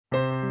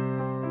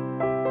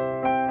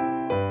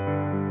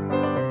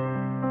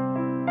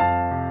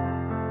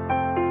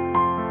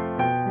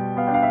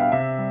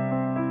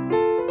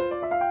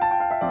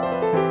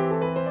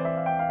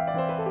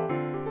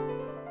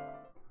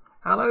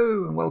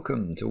and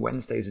welcome to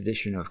Wednesday's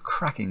edition of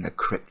Cracking the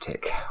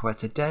Cryptic, where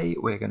today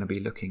we're going to be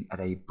looking at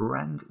a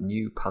brand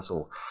new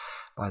puzzle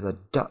by the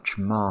Dutch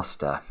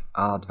master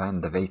Ard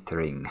van de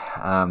Wetering.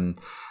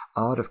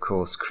 Ard, of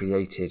course,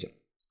 created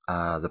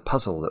the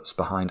puzzle that's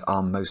behind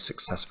our most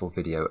successful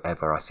video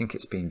ever. I think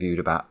it's been viewed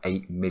about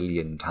 8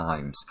 million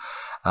times.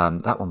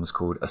 That one was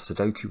called A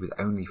Sudoku with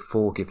Only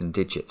 4 Given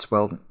Digits.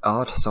 Well,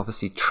 Ard has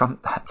obviously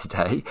trumped that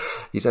today.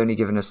 He's only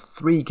given us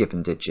 3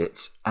 given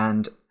digits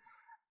and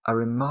a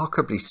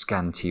remarkably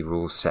scanty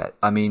rule set.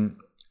 I mean,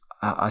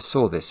 I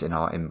saw this in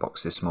our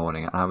inbox this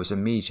morning and I was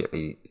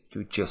immediately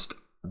just,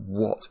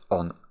 what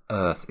on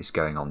earth is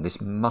going on? This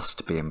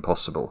must be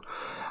impossible.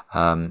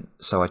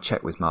 So I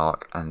checked with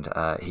Mark and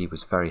he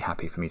was very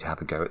happy for me to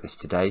have a go at this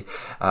today.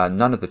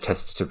 None of the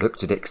testers have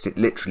looked at it because it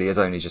literally has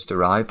only just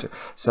arrived,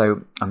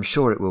 so I'm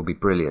sure it will be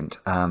brilliant.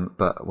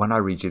 But when I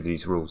read you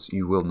these rules,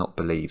 you will not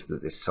believe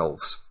that this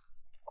solves.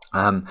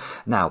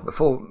 Now,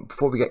 before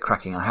we get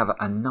cracking, I have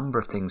a number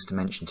of things to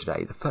mention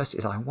today. The first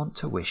is I want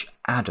to wish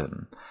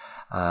Adam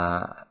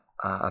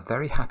a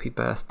very happy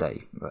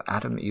birthday.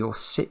 Adam, you're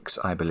 6,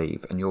 I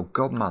believe, and your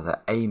godmother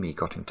Amy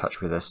got in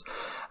touch with us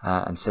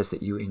and says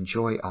that you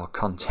enjoy our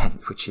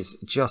content, which is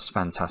just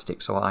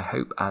fantastic. So I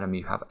hope, Adam,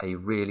 you have a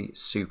really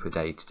super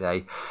day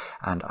today,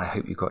 and I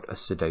hope you got a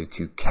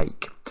Sudoku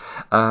cake.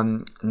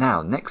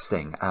 Now, next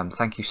thing,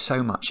 thank you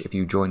so much if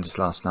you joined us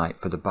last night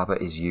for the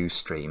Bubba Is You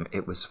stream.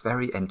 It was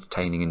very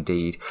entertaining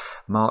indeed.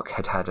 Mark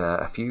had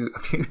a few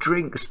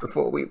drinks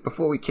before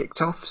we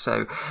kicked off,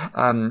 so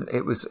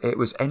it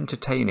was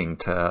entertaining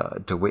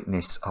to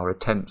witness our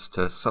attempts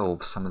to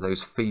solve some of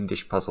those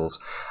fiendish puzzles.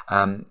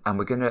 And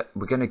we're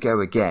gonna go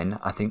again,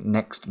 I think,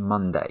 next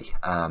Monday.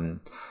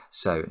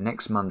 So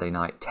next Monday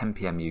night, 10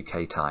 PM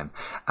UK time.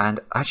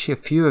 And actually a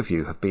few of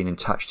you have been in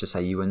touch to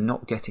say you are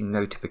not getting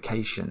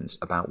notifications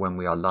about when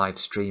we are live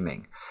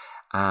streaming.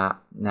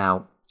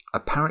 Now,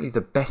 apparently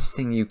the best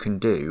thing you can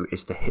do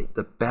is to hit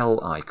the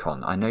bell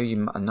icon. I know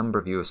a number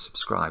of you are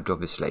subscribed,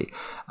 obviously,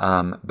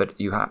 but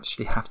you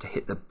actually have to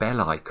hit the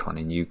bell icon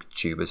in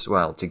YouTube as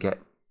well to get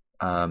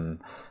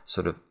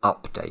sort of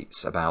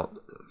updates about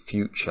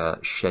future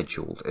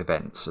scheduled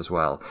events as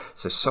well.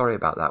 So sorry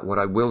about that. What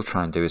I will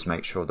try and do is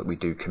make sure that we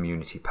do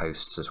community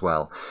posts as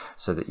well,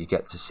 so that you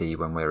get to see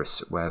when we're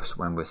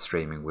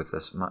streaming with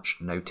as much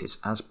notice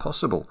as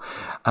possible.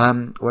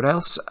 What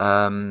else?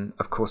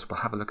 Of course,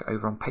 we'll have a look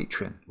over on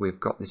Patreon. We've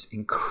got this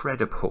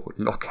incredible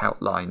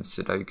lockout line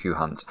Sudoku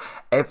hunt.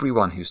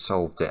 Everyone who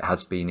solved it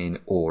has been in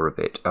awe of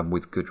it, and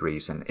with good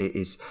reason. It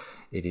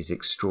is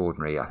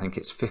extraordinary. I think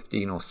it's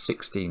 15 or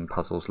 16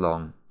 puzzles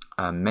long.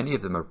 Many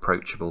of them are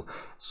approachable,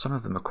 some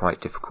of them are quite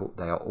difficult.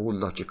 They are all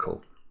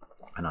logical,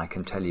 and I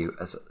can tell you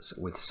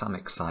with some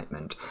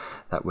excitement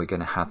that we're going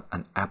to have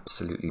an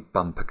absolutely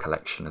bumper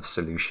collection of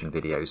solution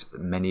videos,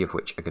 many of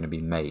which are going to be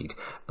made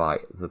by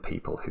the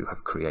people who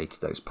have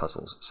created those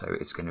puzzles. So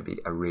it's going to be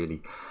a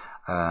really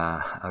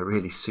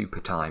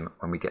super time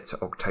when we get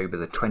to October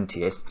the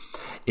 20th,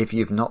 if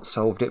you've not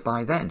solved it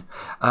by then.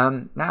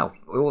 Now,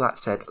 all that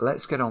said,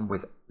 let's get on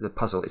with the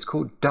puzzle. It's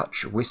called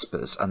Dutch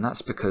Whispers, and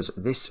that's because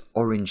this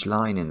orange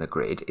line in the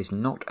grid is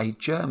not a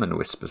German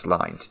Whispers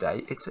line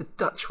today, it's a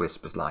Dutch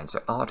Whispers line.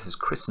 So Ard has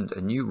christened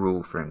a new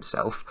rule for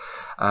himself,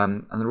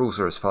 and the rules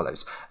are as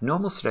follows.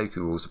 Normal Sudoku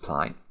rules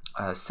apply.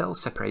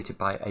 Cells separated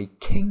by a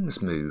king's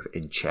move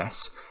in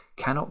chess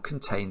cannot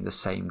contain the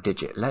same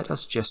digit. Let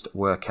us just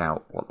work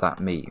out what that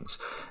means.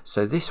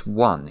 So this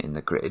 1 in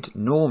the grid,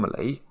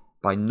 normally,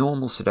 by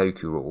normal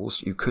Sudoku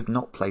rules, you could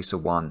not place a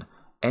 1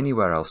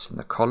 anywhere else in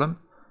the column,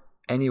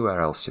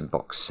 anywhere else in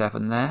box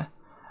 7 there,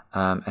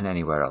 and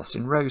anywhere else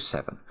in row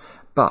 7.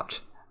 But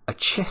a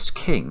chess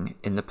king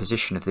in the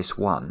position of this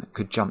 1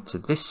 could jump to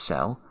this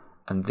cell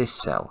and this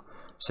cell.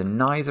 So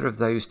neither of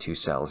those 2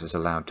 cells is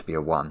allowed to be a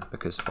 1,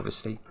 because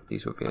obviously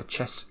these would be a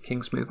chess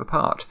king's move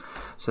apart.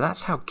 So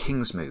that's how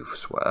king's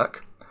moves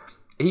work.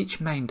 Each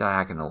main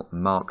diagonal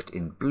marked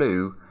in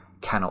blue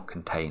cannot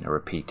contain a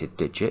repeated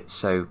digit.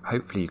 So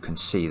hopefully you can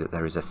see that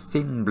there is a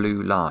thin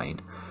blue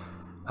line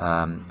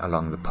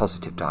along the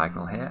positive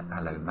diagonal here.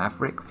 Hello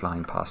Maverick,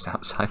 flying past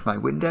outside my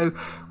window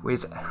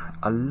with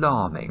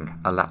alarming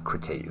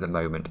alacrity the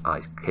moment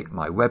I kick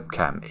my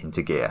webcam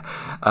into gear.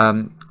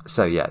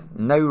 So yeah,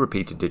 no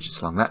repeated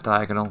digits along that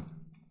diagonal,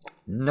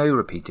 no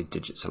repeated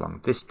digits along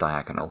this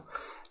diagonal.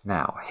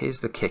 Now here's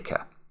the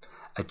kicker.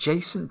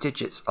 Adjacent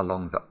digits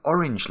along the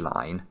orange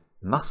line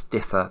must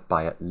differ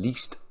by at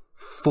least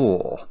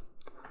 4.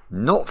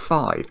 Not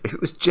 5. If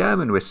it was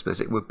German Whispers,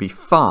 it would be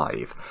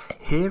 5.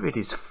 Here it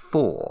is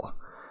 4.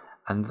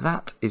 And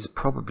that is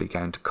probably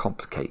going to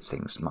complicate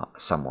things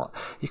somewhat.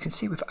 You can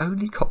see we've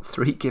only got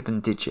 3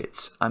 given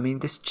digits. I mean,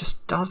 this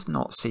just does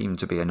not seem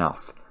to be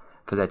enough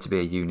for there to be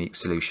a unique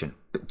solution.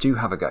 But do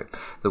have a go.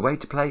 The way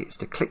to play is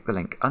to click the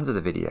link under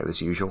the video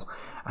as usual.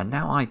 And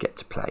now I get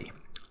to play.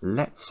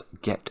 Let's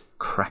get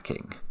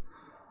cracking.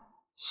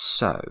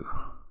 So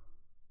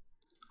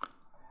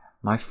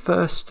my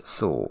first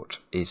thought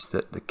is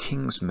that the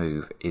king's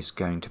move is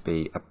going to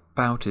be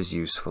about as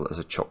useful as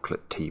a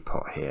chocolate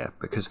teapot here,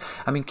 because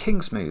I mean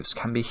king's moves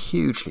can be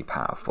hugely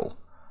powerful,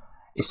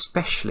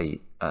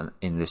 especially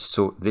in this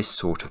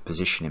sort of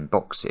position in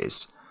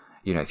boxes.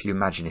 You know, if you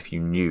imagine if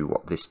you knew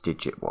what this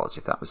digit was,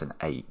 if that was an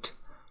 8,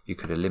 you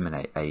could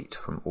eliminate 8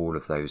 from all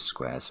of those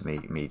squares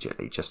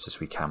immediately, just as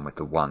we can with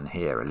the 1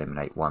 here,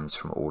 eliminate 1s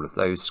from all of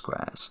those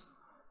squares.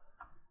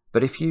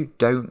 But if you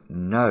don't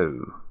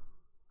know,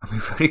 I mean,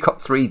 we've only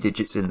got 3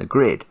 digits in the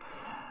grid,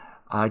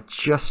 I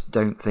just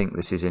don't think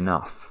this is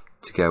enough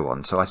to go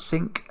on. So I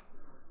think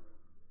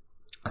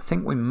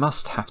we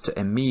must have to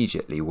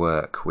immediately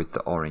work with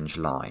the orange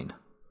line.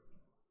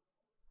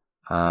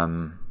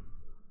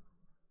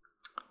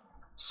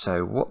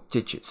 So what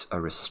digits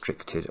are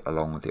restricted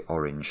along the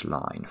orange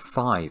line?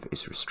 5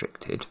 is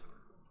restricted,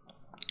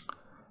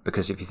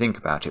 because if you think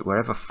about it,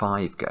 wherever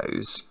 5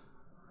 goes,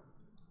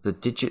 the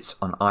digits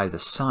on either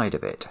side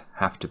of it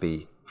have to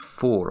be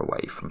 4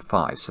 away from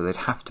 5, so they'd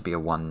have to be a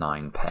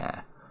 1-9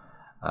 pair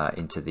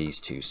into these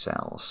 2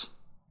 cells.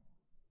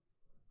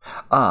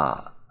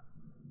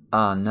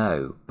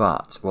 No,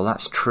 but, well,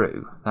 that's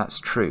true,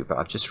 but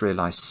I've just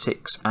realised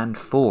 6 and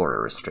 4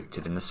 are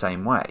restricted in the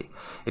same way.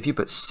 If you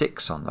put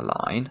 6 on the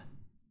line,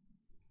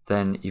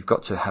 then you've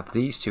got to have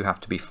these 2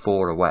 have to be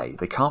 4 away.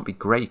 They can't be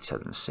greater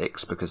than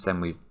 6, because then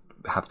we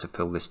have to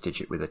fill this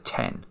digit with a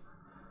 10.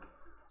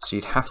 So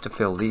you'd have to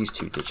fill these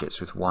 2 digits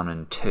with 1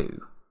 and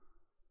 2.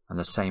 And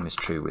the same is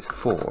true with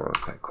 4,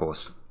 of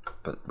course,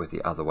 but with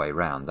the other way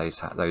round,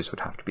 those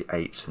would have to be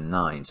 8s and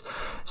 9s.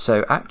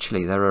 So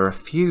actually there are a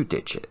few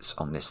digits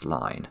on this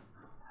line.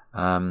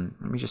 Let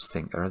me just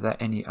think, are there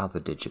any other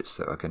digits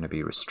that are going to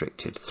be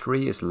restricted?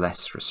 3 is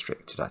less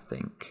restricted, I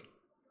think,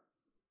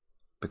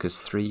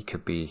 because 3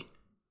 could be,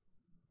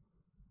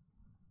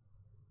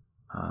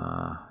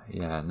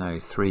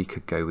 3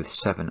 could go with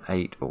 7,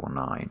 8 or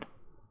 9.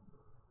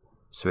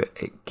 So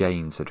it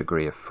gains a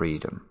degree of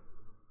freedom.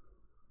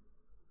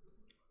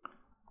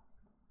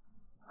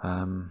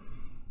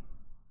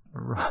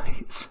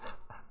 Right.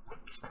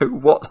 So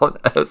what on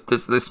earth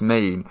does this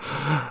mean?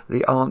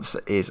 The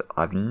answer is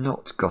I've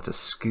not got a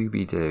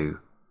Scooby-Doo.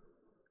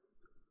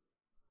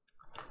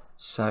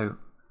 So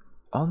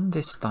on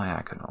this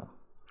diagonal,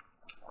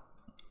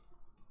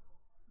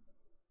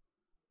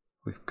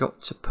 we've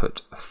got to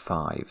put a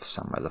 5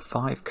 somewhere. The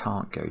 5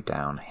 can't go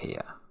down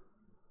here.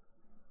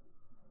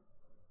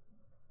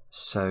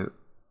 So,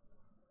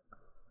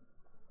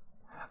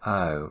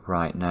 oh,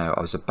 right, no, I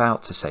was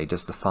about to say,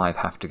 does the 5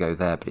 have to go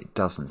there? But it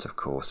doesn't, of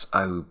course.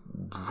 Oh,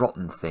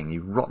 rotten thing,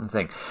 you rotten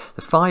thing.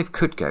 The 5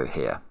 could go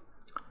here,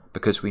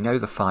 because we know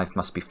the 5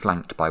 must be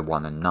flanked by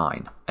 1 and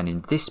 9. And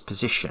in this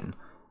position,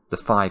 the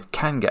 5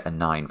 can get a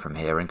 9 from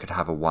here and could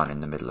have a 1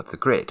 in the middle of the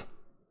grid.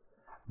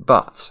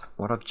 But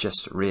what I've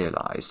just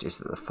realised is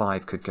that the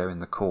 5 could go in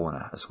the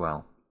corner as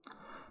well.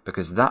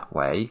 Because that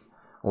way,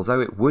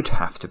 although it would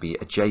have to be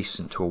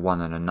adjacent to a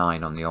 1 and a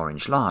 9 on the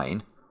orange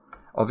line,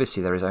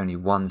 obviously there is only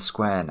 1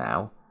 square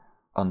now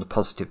on the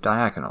positive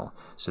diagonal.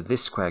 So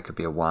this square could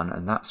be a 1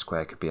 and that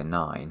square could be a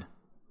 9.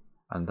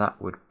 And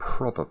that would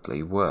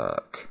probably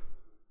work.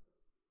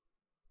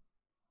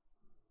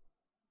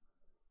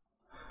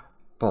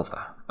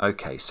 Bother.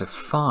 Okay, so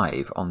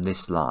 5 on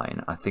this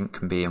line I think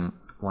can be in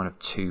one of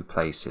 2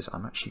 places.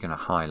 I'm actually going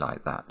to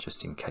highlight that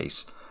just in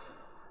case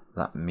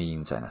that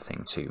means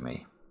anything to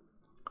me.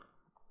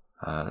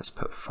 Let's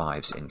put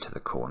 5s into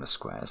the corner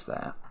squares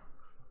there.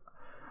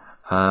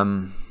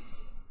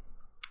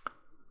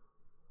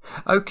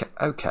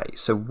 Okay,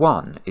 so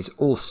 1 is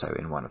also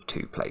in one of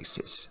 2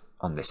 places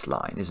on this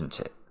line, isn't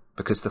it?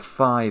 Because the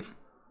 5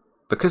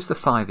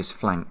 is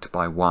flanked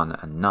by 1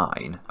 and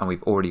 9, and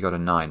we've already got a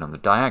 9 on the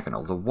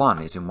diagonal, the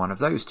 1 is in one of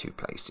those 2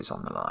 places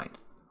on the line.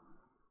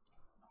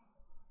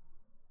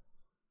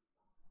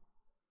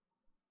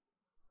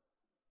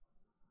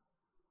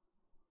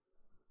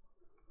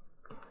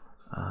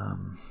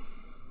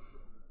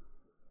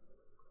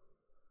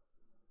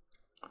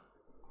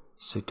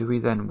 So do we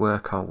then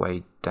work our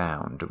way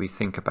down? Do we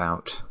think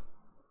about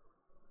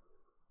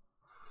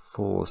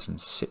 4s and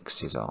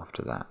 6s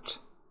after that?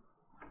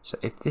 So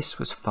if this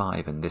was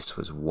 5 and this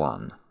was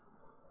 1,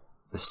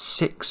 the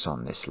 6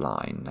 on this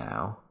line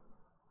now,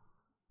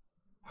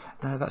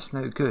 no, that's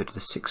no good. The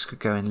 6 could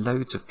go in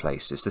loads of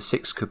places. The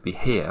 6 could be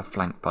here,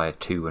 flanked by a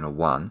 2 and a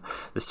 1.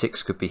 The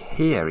 6 could be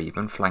here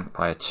even, flanked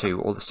by a 2,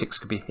 or the 6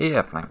 could be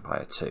here, flanked by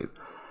a 2.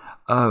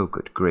 Oh,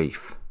 good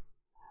grief.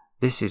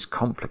 This is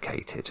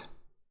complicated.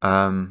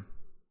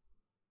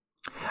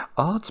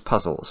 Ard's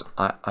puzzles,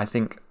 I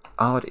think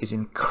Ard is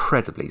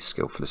incredibly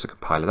skillful as a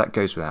compiler. That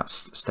goes without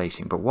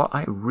stating. But what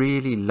I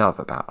really love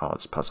about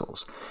Ard's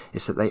puzzles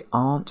is that they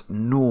aren't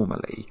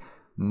normally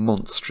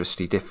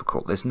monstrously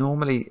difficult. There's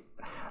normally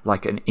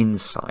like an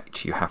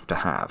insight you have to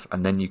have,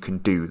 and then you can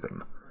do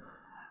them.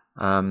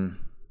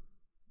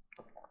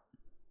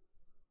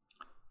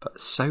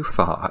 But so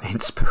far,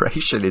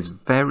 inspiration is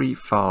very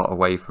far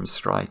away from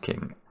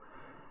striking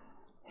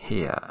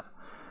here.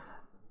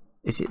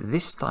 Is it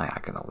this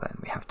diagonal then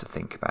we have to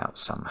think about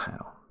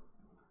somehow?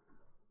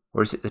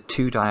 Or is it the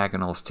 2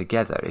 diagonals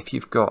together? If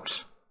you've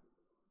got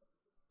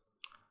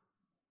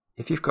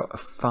if you've got a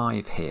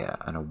 5 here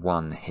and a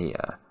 1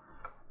 here,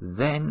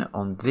 then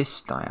on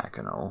this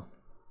diagonal,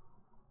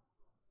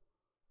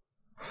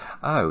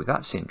 oh,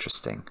 that's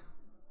interesting.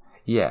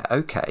 Yeah,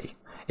 okay.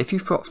 If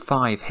you've got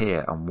 5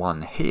 here and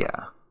 1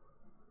 here,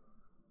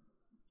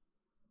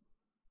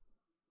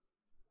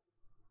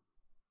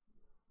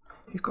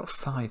 you've got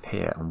 5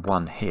 here and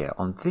 1 here,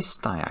 on this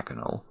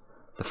diagonal,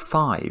 the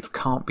 5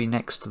 can't be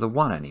next to the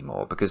 1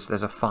 anymore because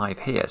there's a 5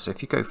 here. So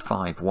if you go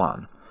 5,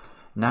 1,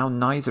 now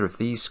neither of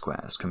these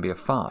squares can be a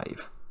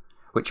 5,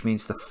 which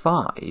means the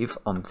 5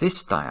 on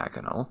this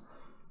diagonal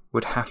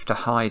would have to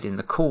hide in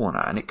the corner,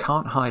 and it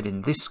can't hide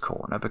in this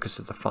corner because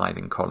of the 5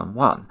 in column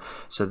 1.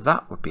 So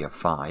that would be a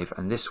 5,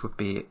 and this would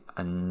be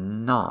a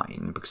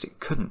 9 because it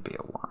couldn't be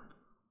a 1.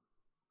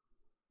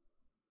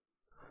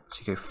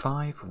 So you go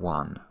 5,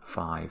 1,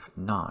 5,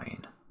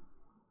 9.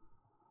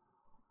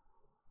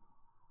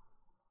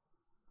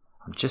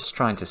 I'm just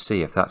trying to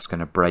see if that's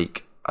going to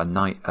break a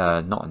not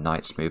a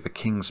knight's move, a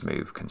king's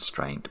move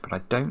constraint, but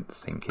I don't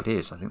think it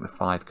is. I think the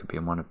 5 could be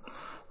in one of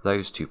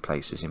those two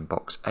places in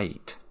box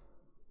 8.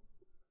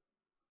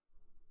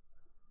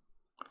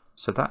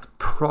 So that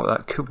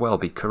could well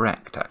be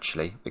correct,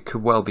 actually. It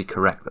could well be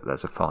correct that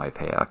there's a 5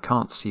 here. I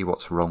can't see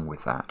what's wrong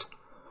with that.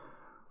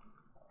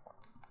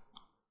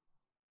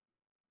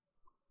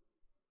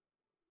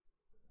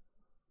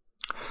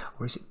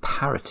 Or is it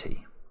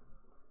parity?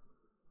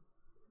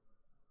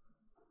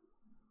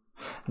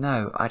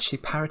 No, actually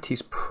parity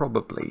is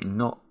probably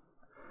not.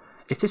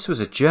 If this was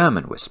a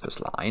German whispers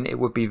line, it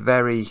would be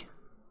very...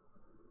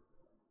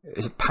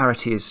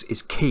 Parity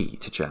is key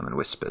to German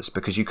whispers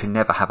because you can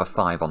never have a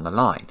 5 on the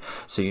line.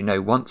 So you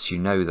know, once you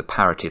know the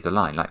parity of the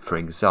line, like for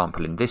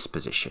example in this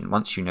position,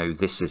 once you know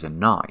this is a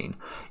 9,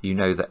 you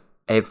know that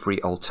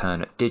every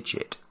alternate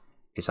digit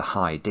is a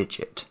high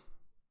digit.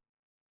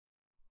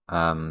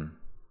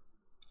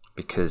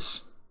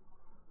 Because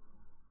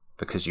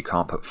you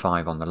can't put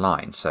 5 on the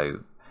line.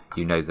 So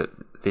you know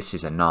that this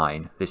is a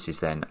 9, this is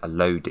then a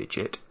low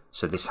digit,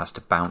 so this has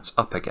to bounce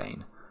up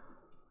again.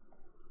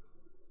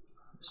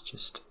 It's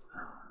just...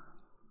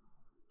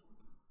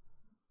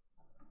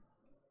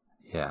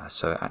 yeah,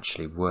 so it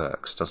actually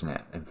works, doesn't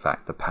it? In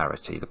fact, the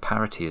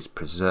parity is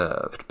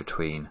preserved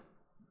between...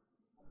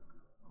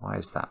 why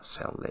is that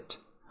cell lit?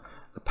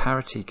 The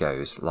parity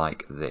goes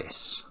like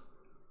this,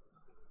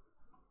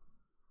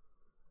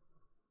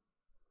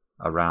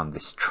 around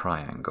this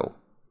triangle.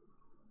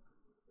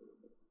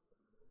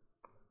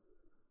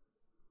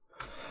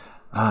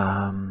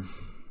 I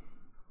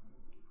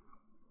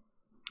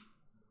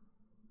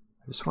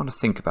just want to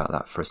think about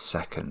that for a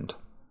second.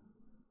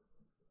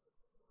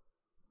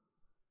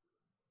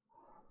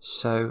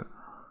 So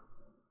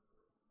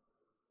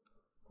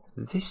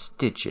this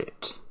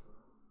digit,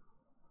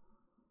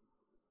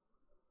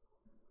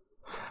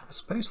 I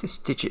suppose this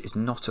digit is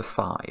not a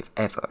 5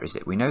 ever, is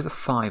it? We know the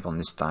 5 on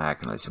this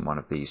diagonal is in one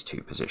of these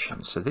two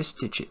positions, so this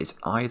digit is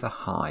either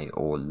high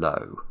or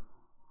low.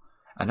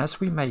 And as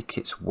we make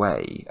its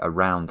way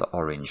around the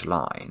orange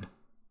line,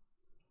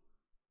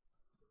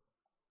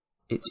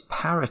 its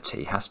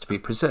parity has to be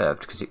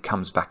preserved because it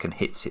comes back and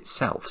hits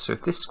itself. So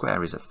if this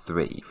square is a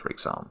 3, for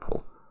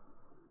example,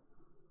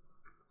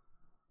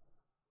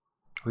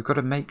 we've got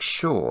to make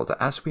sure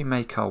that as we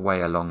make our way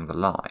along the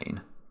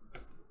line,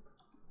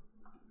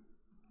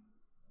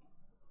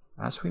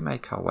 as we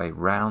make our way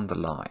round the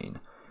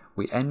line,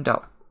 we end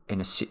up in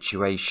a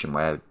situation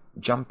where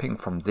jumping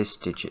from this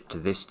digit to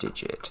this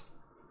digit,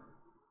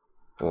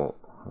 well,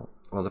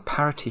 the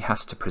parity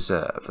has to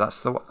preserve.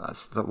 That's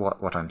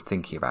what I'm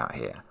thinking about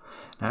here.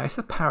 Now, if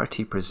the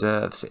parity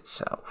preserves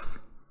itself,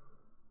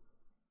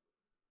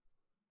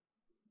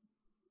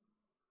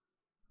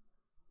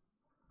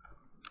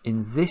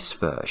 in this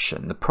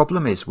version, the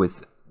problem is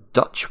with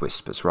Dutch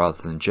whispers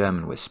rather than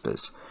German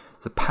whispers,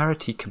 the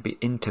parity can be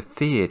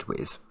interfered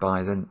with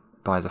by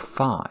the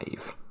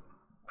 5.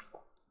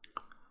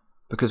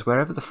 Because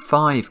wherever the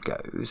 5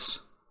 goes,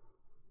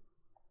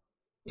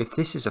 if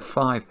this is a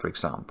 5, for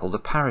example, the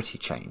parity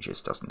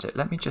changes, doesn't it?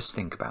 Let me just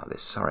think about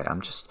this. Sorry,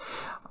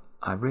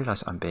 I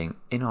realise I'm being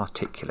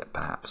inarticulate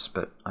perhaps,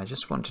 but I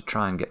just want to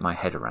try and get my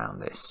head around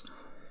this.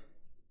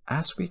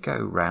 As we go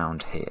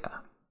round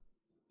here,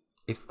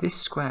 if this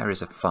square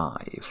is a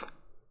 5,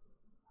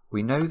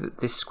 we know that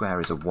this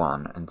square is a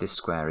 1 and this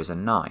square is a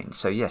 9.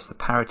 So yes, the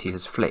parity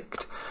has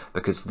flicked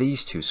because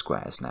these two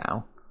squares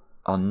now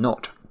are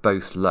not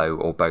both low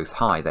or both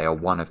high. They are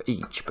one of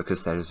each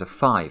because there is a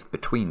 5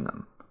 between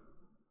them.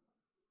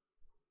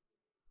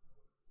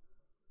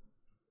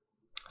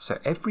 So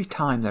every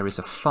time there is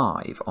a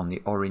 5 on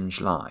the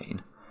orange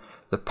line,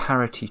 the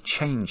parity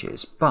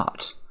changes,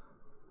 but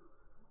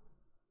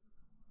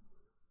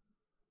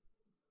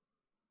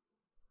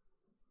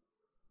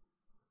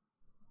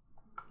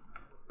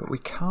we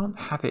can't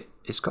have it,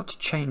 it's got to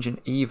change an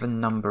even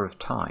number of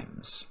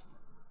times.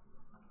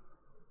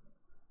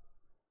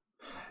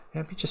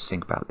 Let me just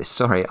think about this.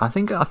 Sorry, I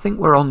think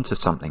we're on to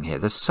something here.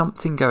 There's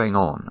something going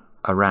on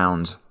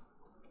around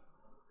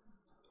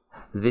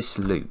this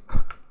loop.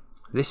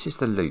 This is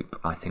the loop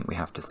I think we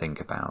have to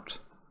think about.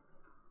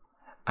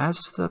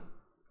 as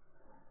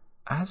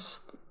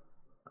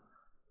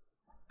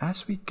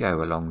we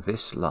go along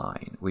this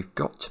line, we've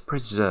got to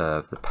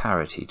preserve the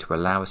parity to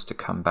allow us to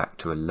come back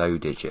to a low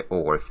digit,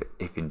 or if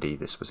indeed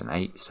this was an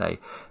 8, say,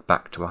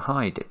 back to a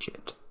high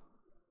digit.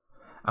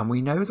 And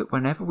we know that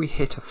whenever we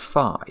hit a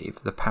 5,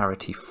 the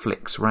parity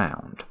flicks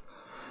round.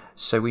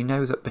 So we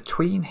know that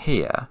between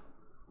here,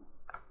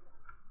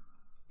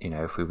 you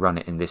know, if we run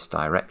it in this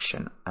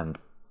direction and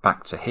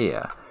back to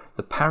here,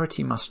 the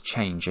parity must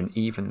change an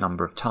even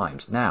number of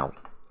times. Now,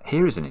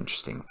 here is an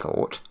interesting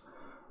thought.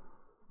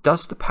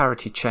 Does the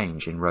parity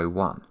change in row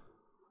 1?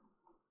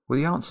 Well,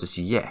 the answer is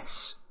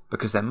yes,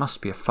 because there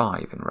must be a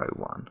 5 in row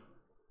 1.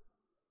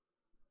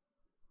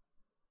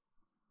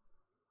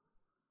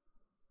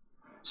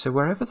 So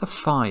wherever the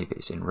 5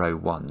 is in row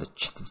 1,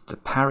 the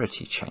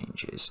parity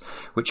changes,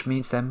 which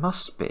means there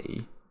must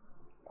be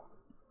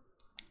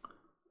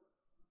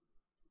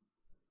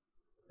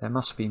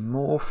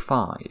more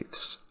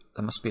 5s.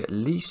 There must be at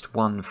least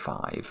one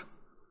 5.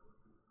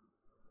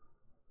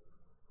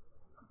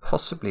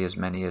 Possibly as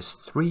many as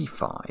 3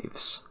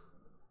 5s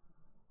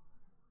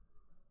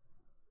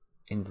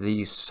in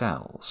these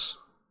cells.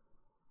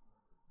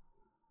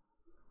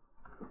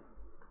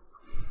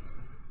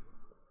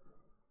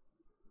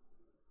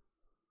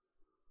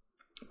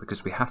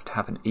 Because we have to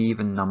have an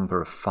even number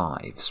of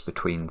 5s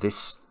between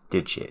this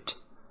digit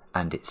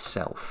and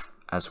itself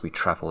as we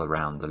travel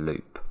around the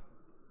loop.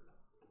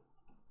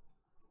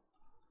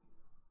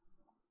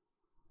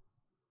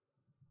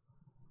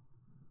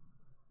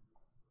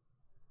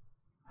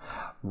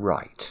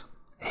 Right,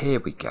 here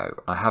we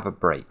go. I have a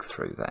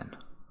breakthrough then.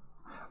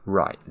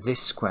 Right,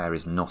 this square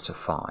is not a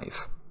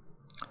 5.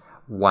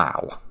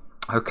 Wow.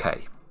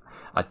 Okay,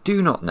 I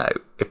do not know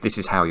if this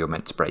is how you're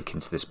meant to break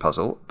into this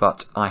puzzle,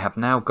 but I have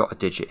now got a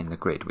digit in the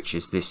grid, which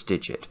is this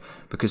digit,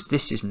 because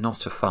this is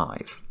not a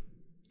 5.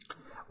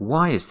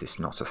 Why is this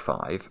not a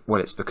 5?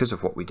 Well, it's because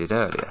of what we did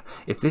earlier.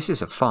 If this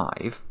is a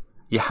 5,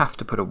 you have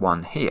to put a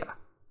 1 here.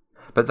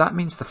 But that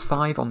means the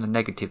 5 on the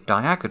negative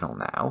diagonal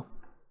now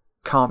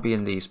can't be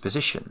in these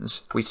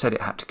positions. We said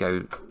it had to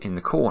go in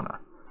the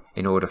corner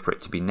in order for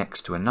it to be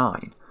next to a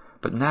 9.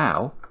 But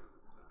now,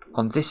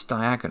 on this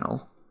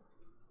diagonal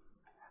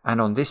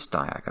and on this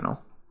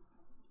diagonal,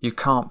 you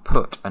can't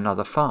put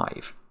another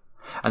 5.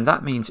 And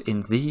that means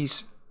in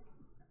these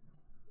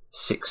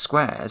 6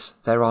 squares,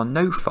 there are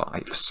no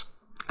 5s.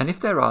 And if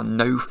there are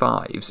no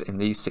 5s in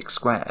these 6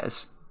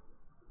 squares,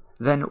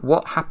 then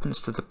what happens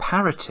to the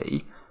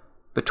parity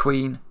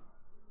between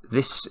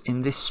this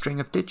in this string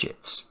of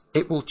digits?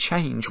 It will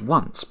change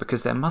once,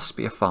 because there must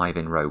be a 5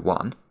 in row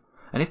 1.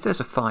 And if there's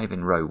a 5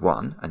 in row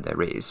 1, and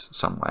there is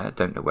somewhere, I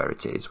don't know where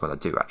it is, well I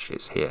do actually,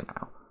 it's here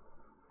now.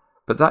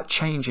 But that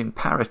change in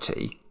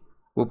parity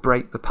will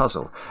break the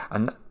puzzle.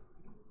 And,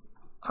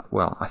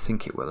 well, I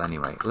think it will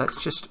anyway.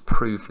 Let's just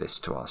prove this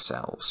to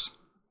ourselves.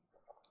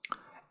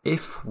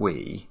 If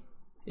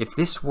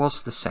this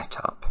was the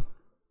setup,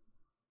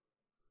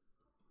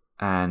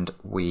 and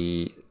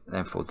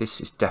therefore this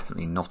is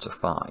definitely not a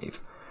 5,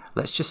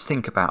 let's just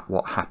think about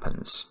what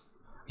happens.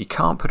 You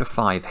can't put a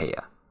 5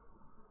 here,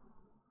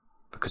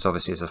 because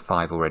obviously there's a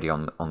 5 already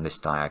on this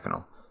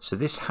diagonal. So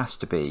this has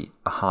to be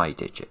a high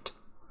digit.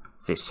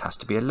 This has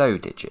to be a low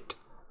digit.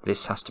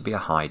 This has to be a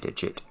high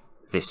digit.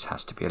 This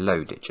has to be a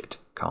low digit.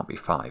 Can't be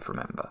 5,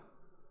 remember.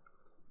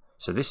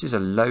 So this is a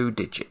low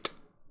digit,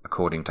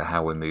 according to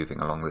how we're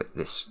moving along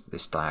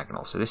this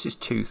diagonal. So this is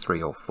 2,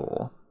 3, or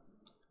 4.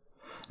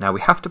 Now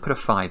we have to put a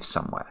 5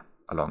 somewhere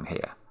along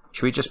here.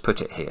 Should we just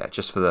put it here,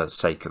 just for the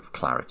sake of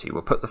clarity?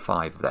 We'll put the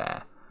 5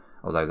 there,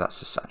 although that's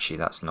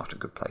not a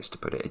good place to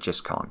put it. It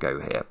just can't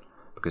go here,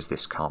 because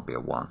this can't be a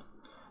 1.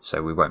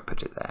 So we won't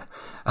put it there.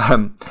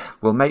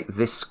 We'll make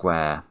this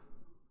square,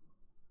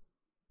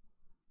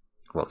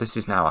 well, this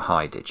is now a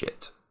high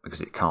digit,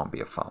 because it can't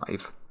be a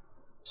 5.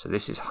 So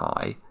this is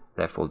high,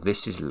 therefore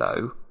this is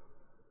low.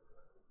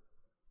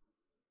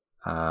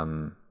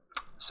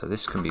 So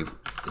this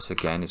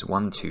again is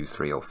 1, 2,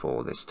 3, or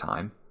 4 this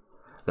time.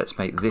 Let's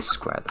make this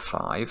square the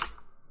 5.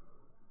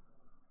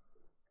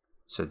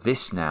 So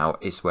this now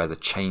is where the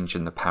change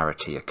in the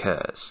parity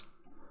occurs.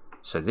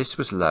 So this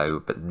was low,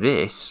 but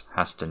this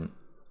has to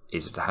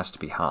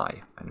be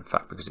high. And in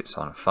fact, because it's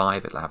on a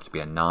 5, it'll have to be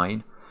a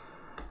 9.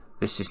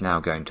 This is now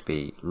going to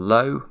be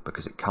low,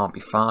 because it can't be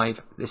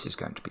 5. This is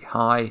going to be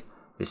high.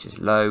 This is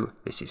low.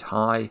 This is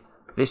high.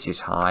 This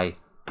is high.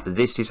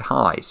 This is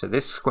high. So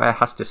this square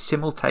has to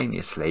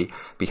simultaneously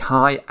be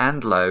high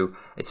and low.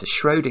 It's a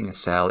Schrödinger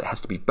cell. It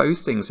has to be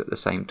both things at the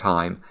same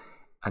time,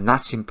 and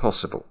that's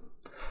impossible.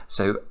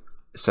 So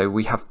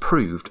we have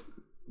proved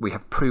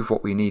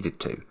what we needed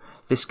to.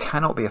 This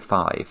cannot be a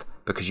 5,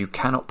 because you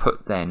cannot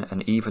put then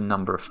an even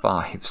number of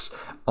 5s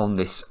on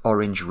this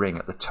orange ring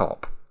at the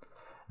top.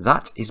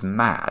 That is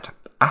mad,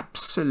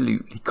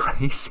 absolutely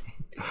crazy,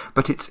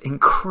 but it's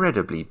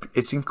incredibly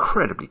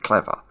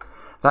clever.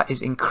 That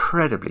is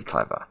incredibly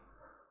clever.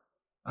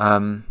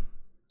 Ard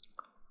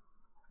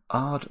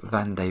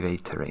van de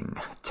Wetering,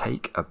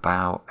 take a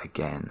bow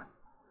again.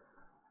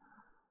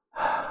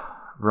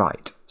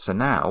 Right, so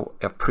now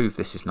I've proved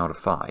this is not a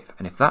 5,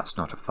 and if that's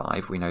not a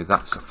 5, we know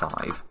that's a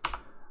 5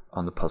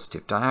 on the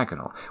positive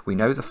diagonal. We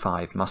know the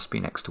 5 must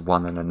be next to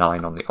 1 and a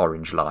 9 on the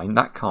orange line.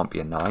 That can't be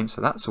a 9, so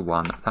that's a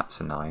 1,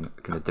 that's a 9. I'm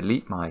going to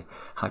delete my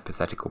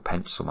hypothetical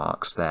pencil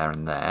marks there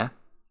and there.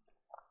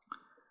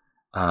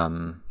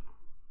 Now,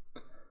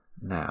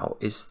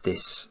 is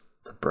this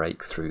the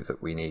breakthrough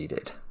that we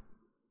needed?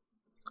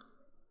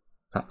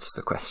 That's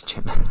the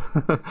question.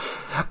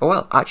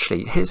 Well,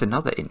 actually, here's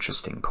another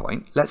interesting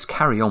point. Let's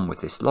carry on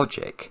with this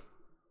logic.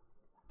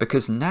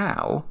 Because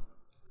now,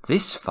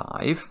 this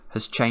 5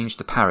 has changed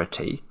the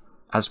parity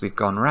as we've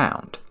gone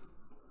round.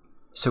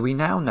 So we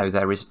now know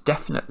there is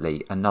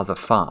definitely another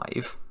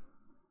 5.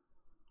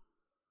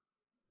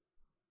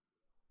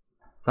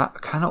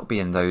 That cannot be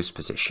in those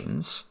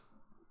positions.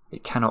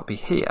 It cannot be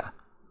here.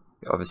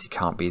 It obviously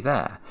can't be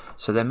there.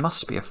 So there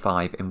must be a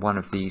 5 in one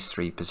of these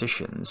 3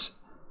 positions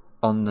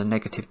on the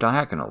negative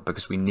diagonal,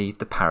 because we need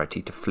the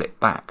parity to flip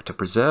back to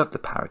preserve the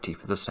parity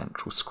for the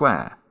central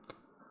square.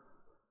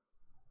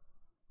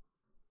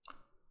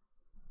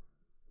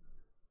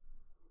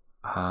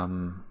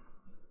 So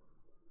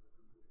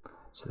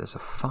there's a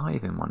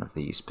 5 in one of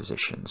these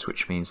positions,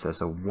 which means there's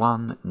a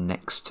 1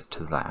 next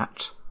to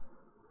that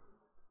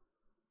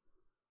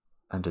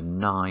and a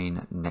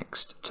 9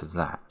 next to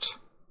that.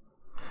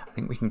 I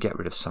think we can get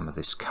rid of some of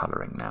this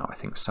colouring now. I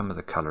think some of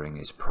the colouring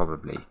is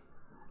probably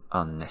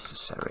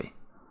unnecessary.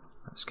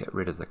 Let's get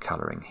rid of the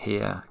colouring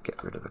here,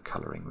 get rid of the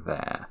colouring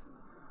there.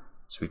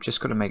 So we've just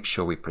got to make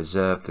sure we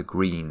preserve the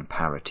green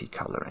parity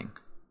colouring.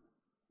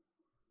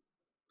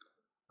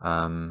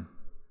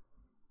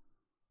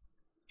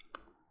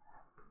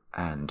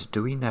 And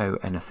do we know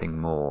anything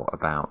more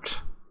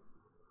about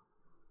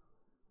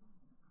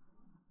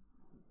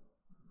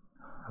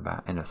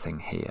anything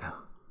here?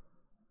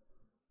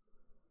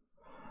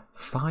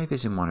 5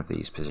 is in one of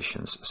these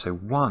positions, so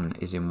 1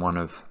 is in one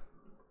of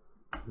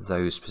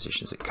those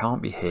positions. It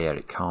can't be here,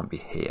 it can't be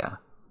here.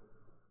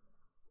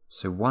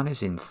 So 1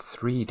 is in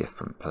 3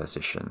 different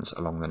positions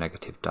along the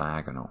negative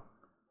diagonal.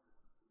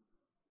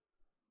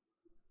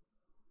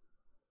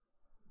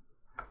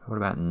 What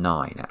about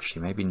 9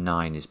 actually? Maybe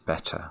 9 is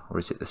better, or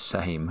is it the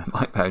same? It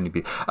might only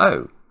be...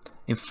 Oh,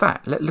 in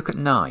fact, let's look at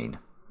 9.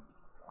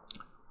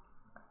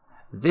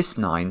 This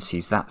 9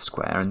 sees that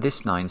square, and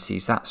this 9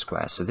 sees that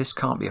square, so this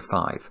can't be a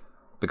 5,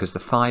 because the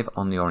 5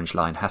 on the orange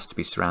line has to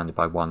be surrounded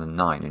by 1 and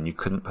 9, and you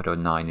couldn't put a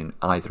 9 in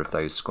either of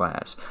those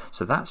squares.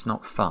 So that's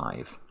not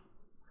 5.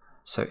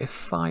 So if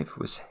 5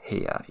 was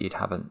here, you'd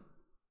have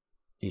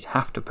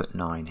to put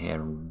 9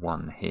 here and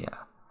 1 here.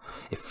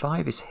 If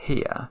 5 is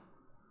here,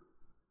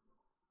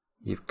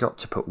 you've got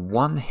to put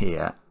 1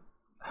 here.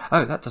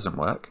 Oh, that doesn't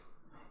work.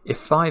 If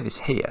 5 is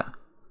here,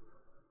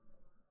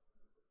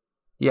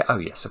 yeah, oh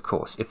yes, of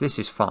course. If this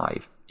is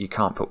 5, you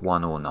can't put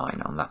 1 or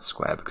 9 on that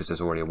square because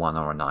there's already a 1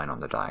 or a 9 on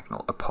the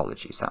diagonal.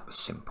 Apologies, that was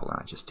simple and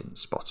I just didn't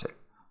spot it.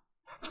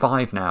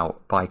 5 now,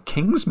 by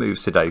King's Move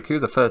Sudoku,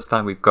 the first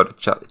time we've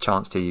got a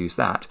chance to use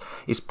that,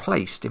 is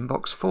placed in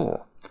box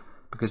 4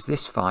 because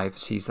this 5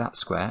 sees that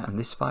square and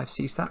this 5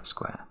 sees that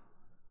square.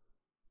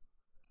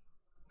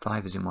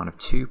 5 is in one of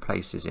 2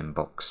 places in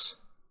box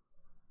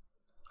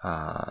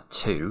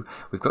 2.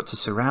 We've got to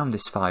surround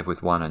this 5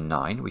 with 1 and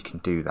 9. We can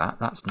do that.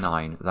 That's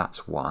 9,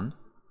 that's 1.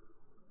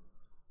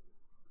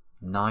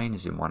 9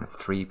 is in one of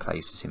 3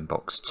 places in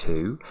box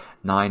 2.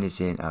 9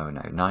 is in, oh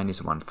no, 9 is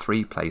in one of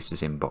 3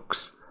 places in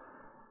box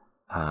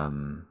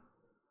 4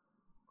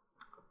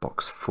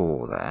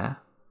 there.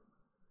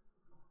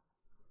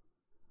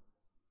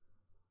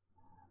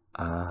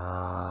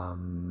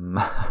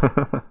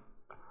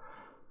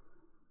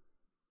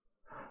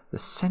 The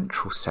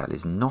central cell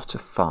is not a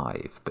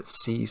 5, but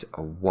sees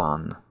a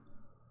 1.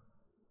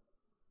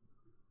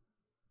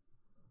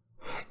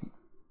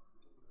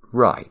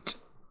 Right.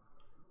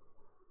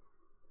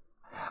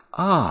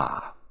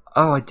 Ah.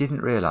 Oh, I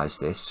didn't realise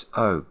this.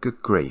 Oh,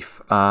 good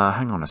grief.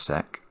 Hang on a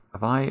sec.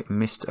 Have I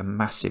missed a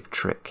massive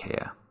trick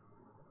here?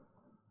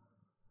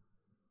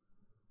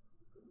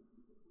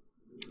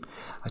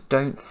 I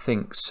don't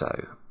think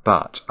so.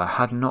 But I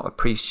had not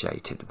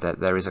appreciated that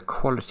there is a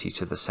quality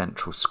to the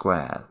central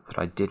square that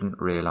I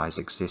didn't realise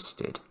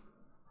existed.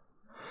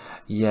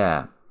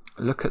 Yeah,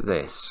 look at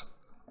this.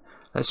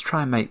 Let's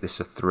try and make this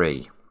a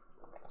 3,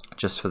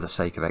 just for the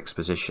sake of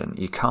exposition.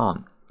 You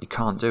can't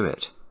do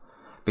it.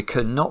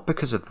 Not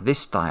because of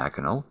this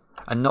diagonal,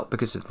 and not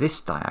because of this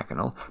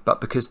diagonal,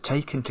 but because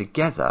taken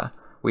together,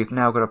 we've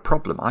now got a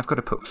problem. I've got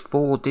to put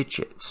 4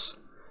 digits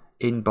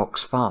in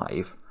box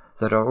 5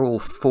 that are all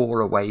 4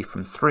 away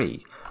from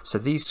 3. So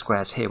these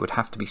squares here would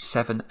have to be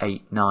 7,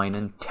 8, 9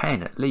 and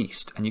 10 at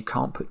least, and you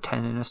can't put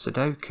 10 in a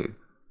Sudoku.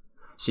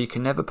 So you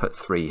can never put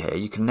 3 here,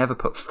 you can never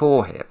put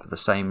 4 here for the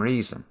same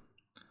reason,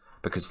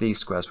 because these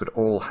squares would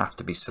all have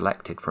to be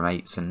selected from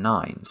 8s and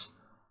 9s.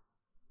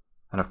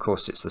 And of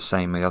course it's the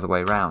same the other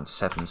way around,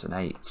 7s and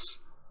 8s.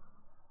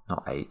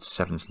 Not 8s,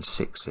 7s and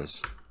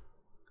 6s.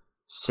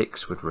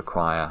 6 would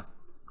require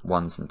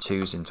 1s and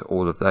 2s into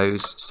all of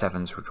those,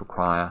 7s would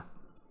require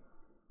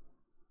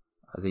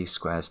these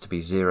squares to be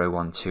 0,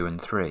 1, 2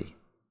 and 3.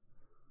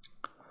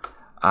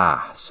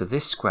 So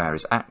this square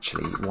is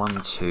actually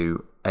 1,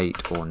 2,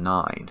 8 or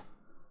 9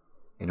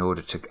 in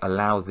order to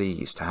allow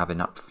these to have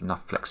enough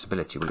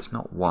flexibility. Well, it's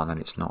not 1 and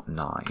it's not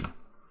 9.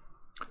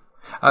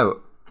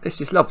 Oh,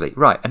 this is lovely.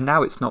 Right, and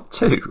now it's not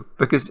 2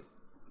 because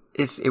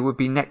it would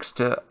be next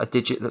to a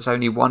digit that's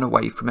only 1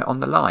 away from it on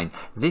the line.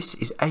 This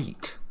is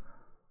 8.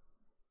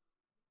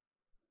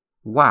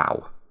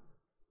 Wow.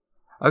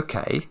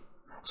 Okay,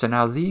 so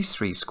now these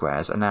 3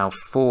 squares are now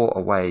 4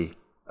 away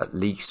at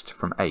least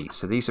from 8.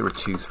 So these are a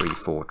 2, 3,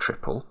 4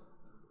 triple.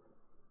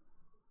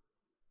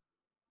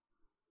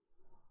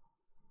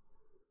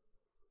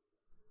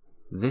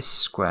 This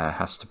square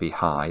has to be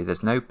high.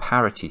 There's no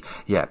parity.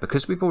 Yeah,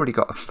 because we've already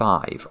got a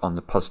 5 on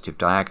the positive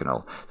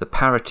diagonal, the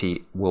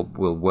parity will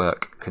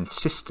work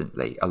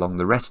consistently along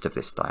the rest of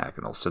this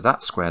diagonal. So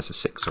that square's a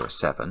 6 or a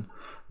 7.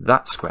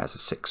 That square's a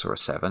 6 or a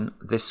 7.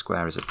 This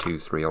square is a 2,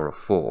 3 or a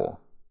 4.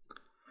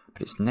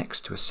 But it's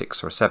next to a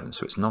 6 or a 7,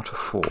 so it's not a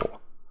 4.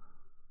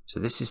 So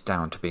this is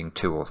down to being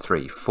 2 or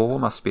 3. 4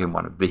 must be in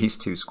one of these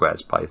 2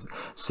 squares by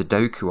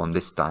Sudoku on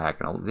this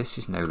diagonal. This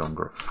is no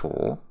longer a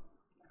 4.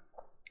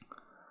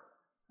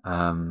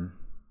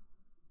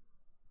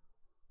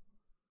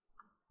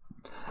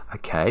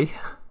 Okay.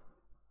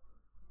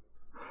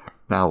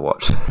 Now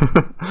what?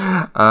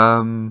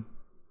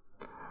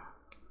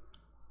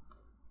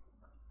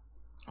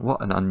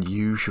 What an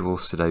unusual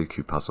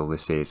Sudoku puzzle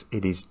this is.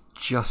 It is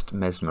just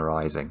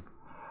mesmerizing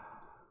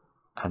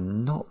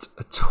and not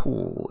at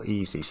all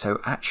easy.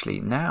 So actually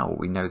now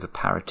we know the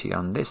parity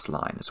on this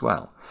line as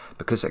well,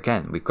 because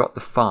again we've got the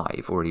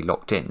 5 already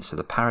locked in, so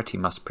the parity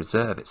must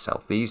preserve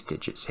itself. These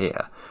digits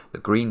here, the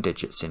green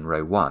digits in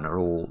row 1, are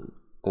all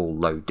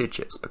low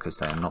digits because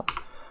they're not,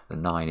 the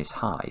 9 is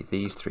high.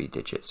 These 3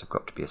 digits have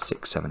got to be a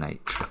 6, 7,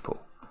 8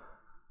 triple.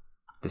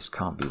 This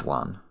can't be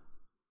 1.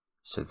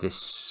 So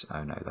this,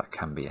 oh no, that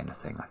can be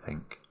anything, I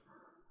think.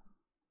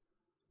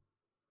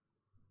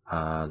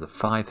 The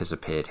 5 has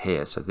appeared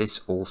here, so this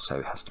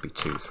also has to be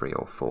 2, 3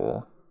 or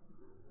 4.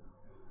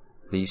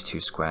 These 2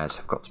 squares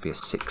have got to be a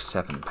 6,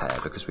 7 pair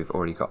because we've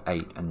already got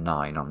 8 and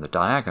 9 on the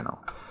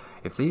diagonal.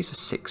 If these are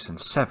 6 and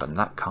 7,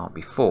 that can't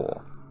be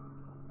 4.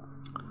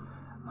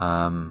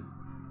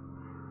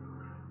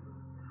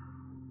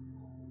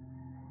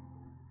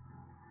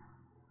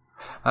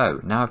 Oh,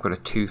 now I've got a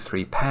 2,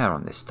 3 pair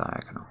on this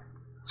diagonal.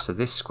 So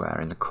this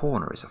square in the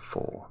corner is a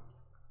 4.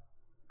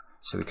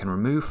 So we can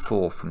remove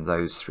 4 from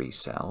those 3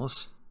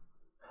 cells.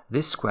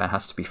 This square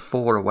has to be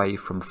 4 away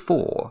from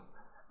 4,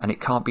 and it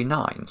can't be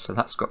 9, so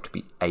that's got to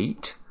be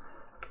 8.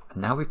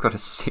 And now we've got a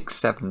 6,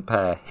 7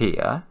 pair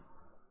here.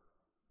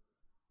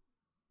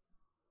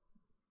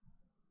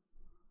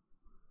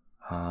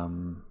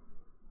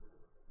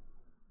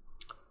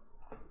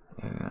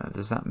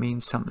 Does that mean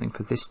something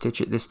for this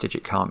digit? This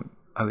digit can't...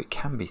 Oh, it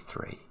can be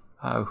 3.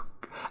 Oh,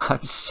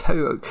 it's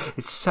so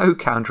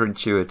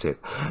counterintuitive.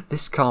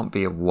 This can't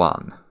be a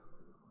 1.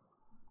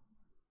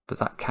 But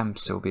that can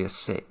still be a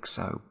 6.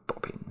 Oh,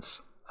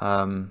 bobbins.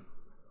 4.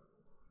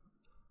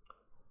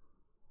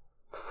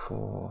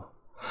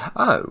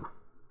 Oh,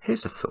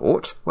 here's a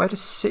thought. Where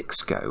does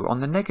 6 go on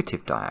the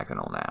negative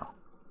diagonal now?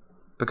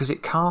 Because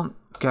it can't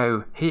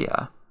go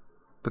here,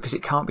 because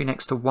it can't be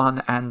next to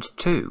 1 and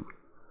 2.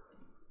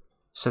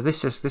 So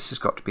this has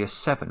got to be a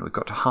 7. We've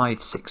got to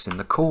hide 6 in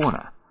the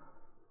corner.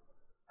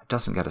 It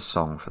doesn't get a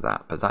song for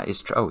that, but that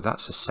is true. Oh,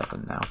 that's a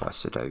 7 now by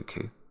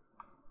Sudoku.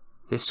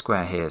 This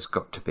square here has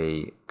got to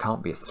be,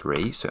 can't be a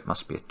 3, so it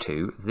must be a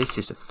 2. This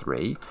is a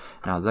 3.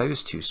 Now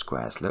those 2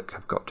 squares, look,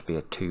 have got to be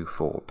a 2,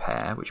 4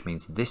 pair, which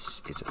means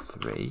this is a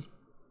 3.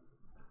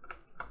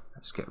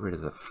 Let's get rid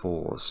of the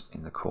 4s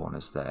in the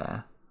corners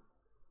there.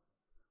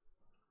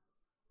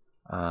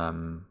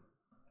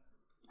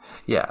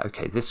 Yeah,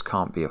 okay, this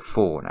can't be a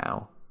 4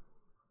 now,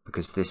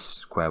 because this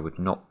square would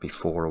not be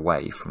 4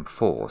 away from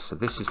 4. So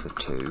this is the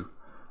 2,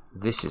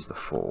 this is the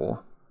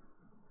 4,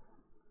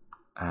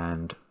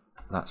 and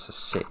that's a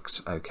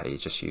 6. Okay, you're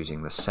just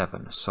using the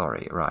 7.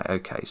 Sorry. Right,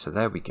 okay, so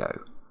there we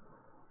go.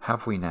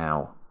 Have we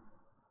now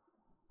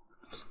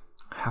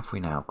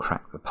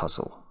cracked the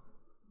puzzle?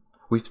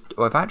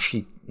 I've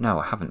actually... No,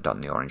 I haven't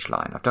done the orange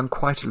line. I've done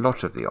quite a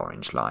lot of the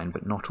orange line,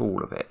 but not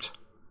all of it.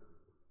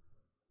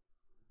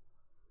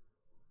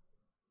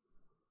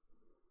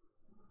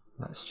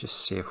 Let's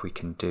just see if we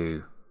can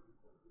do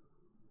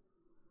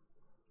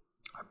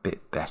a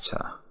bit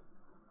better.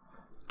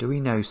 Do we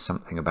know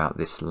something about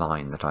this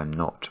line that I'm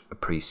not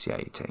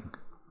appreciating?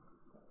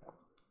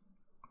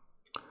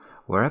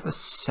 Wherever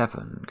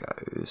 7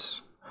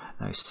 goes,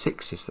 no,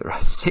 6 is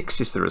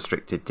the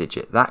restricted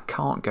digit. That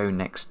can't go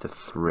next to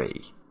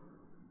 3.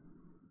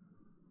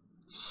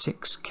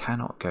 6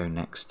 cannot go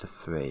next to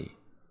 3.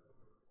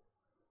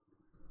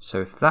 So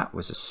if that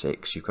was a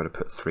 6, you've got to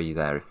put 3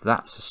 there. If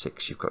that's a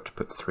 6, you've got to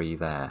put 3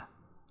 there.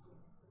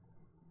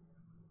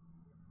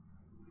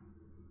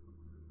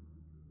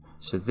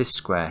 So this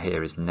square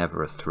here is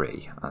never a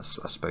 3. I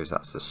suppose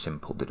that's the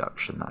simple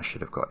deduction that I should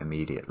have got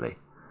immediately.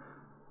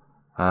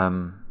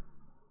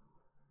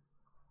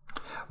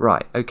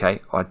 Right,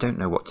 okay, I don't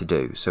know what to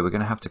do, so we're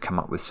going to have to come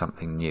up with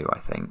something new, I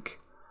think.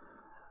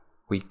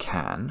 we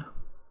can...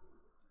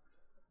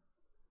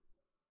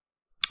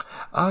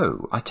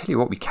 Oh, I tell you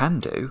what we can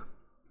do.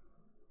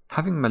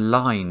 Having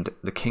maligned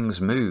the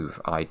King's Move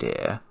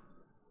idea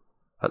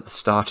at the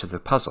start of the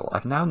puzzle,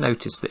 I've now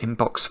noticed that in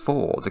box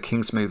 4 the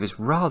King's Move is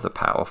rather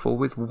powerful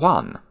with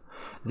 1.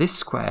 This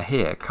square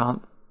here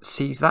can't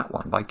seize that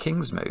one by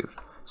King's Move,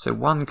 so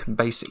 1 can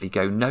basically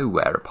go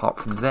nowhere apart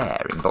from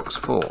there in box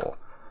 4.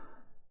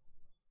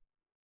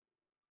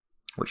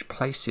 Which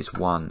places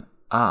 1,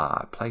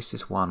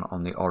 places 1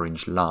 on the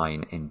orange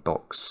line in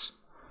box.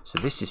 So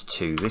this is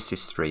 2, this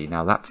is 3.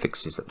 Now that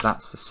fixes that.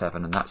 That's the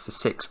 7 and that's the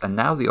 6. And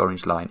now the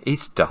orange line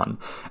is done,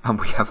 and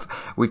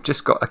we've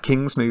just got a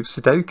King's Move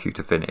Sudoku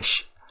to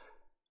finish.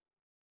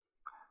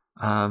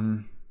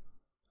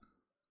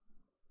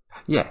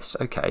 Yes,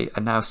 okay.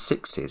 And now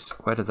 6s.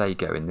 Where do they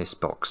go in this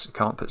box? You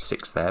can't put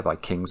 6 there by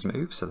King's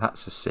Move, so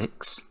that's a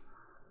 6.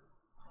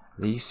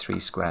 These 3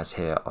 squares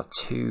here are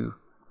 2,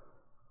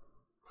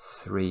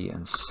 3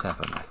 and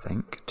 7, I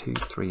think. 2,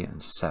 3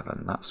 and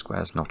 7. That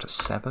square's not a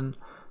 7.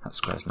 That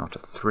square's not a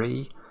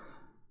 3.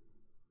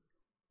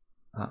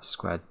 That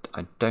square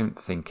I don't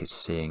think is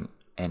seeing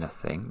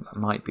anything. I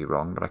might be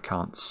wrong, but I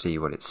can't see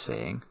what it's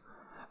seeing.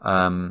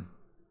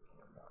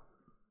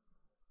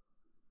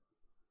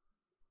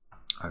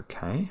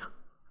 Okay.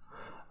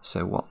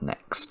 So what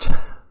next?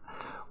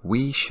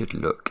 We should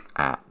look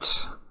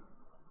at...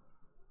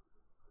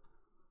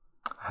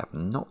 I have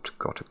not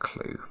got a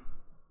clue.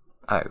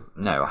 Oh,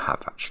 no, I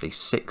have actually.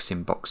 6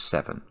 in box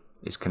 7.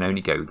 This can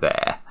only go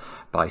there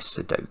by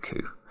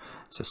Sudoku.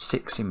 So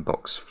 6 in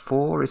box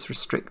 4 is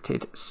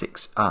restricted.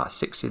 6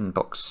 in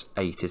box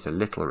 8 is a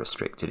little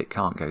restricted. It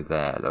can't go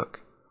there, look.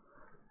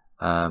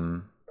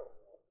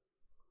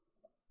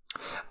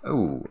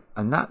 Oh,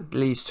 and that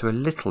leads to a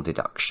little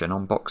deduction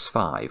on box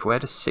 5. Where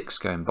does 6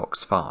 go in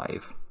box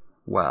 5?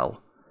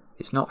 Well,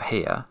 it's not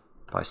here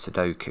by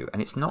Sudoku, and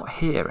it's not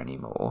here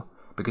anymore,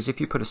 because if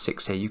you put a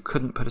 6 here, you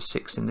couldn't put a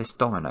 6 in this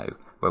domino,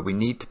 where we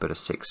need to put a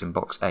 6 in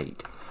box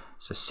 8.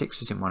 So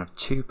 6 is in one of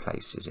 2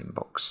 places in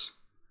box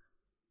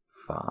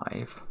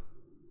 5,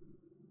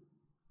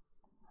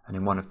 and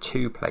in one of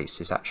 2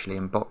 places actually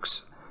in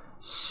box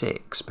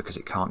 6, because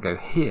it can't go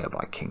here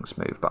by King's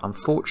Move. But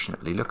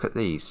unfortunately, look at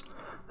these.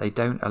 They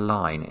don't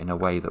align in a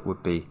way that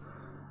would be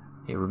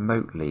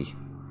remotely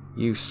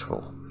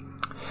useful.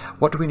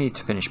 What do we need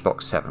to finish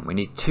box 7? We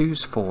need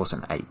 2s, 4s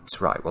and 8s.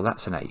 Right, well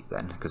that's an 8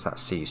 then, because that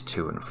sees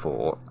 2 and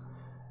 4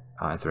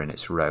 either in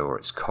its row or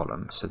its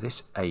column. So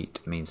this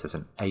 8 means there's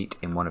an 8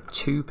 in one of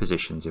 2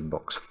 positions in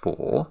box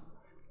 4.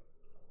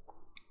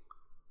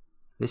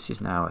 This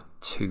is now a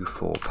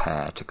 2-4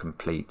 pair to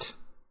complete.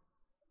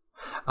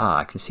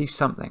 I can see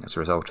something as a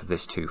result of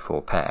this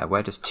 2-4 pair.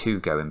 Where does 2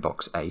 go in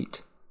box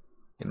 8?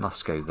 It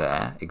must go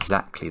there,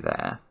 exactly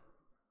there,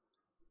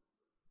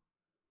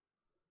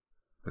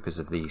 because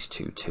of these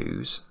 2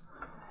 2s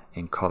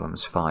in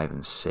columns 5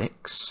 and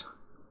 6.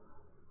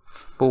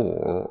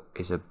 4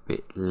 is a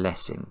bit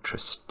less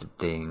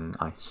interesting,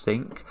 I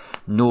think.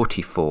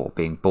 Naughty 4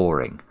 being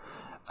boring.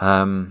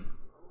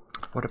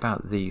 What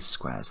about these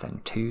squares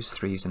then? 2s,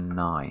 3s and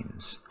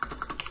 9s.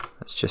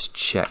 Let's just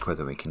check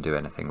whether we can do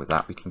anything with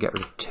that. We can get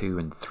rid of 2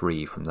 and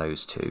 3 from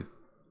those 2.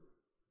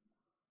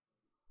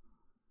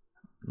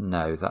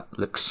 No, that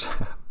looks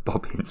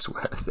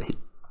Bobbins-worthy.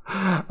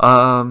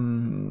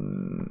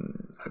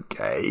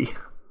 Okay.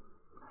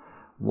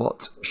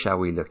 What shall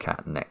we look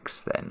at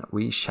next then?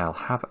 We shall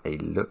have a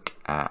look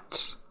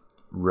at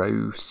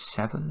row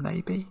 7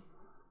 maybe?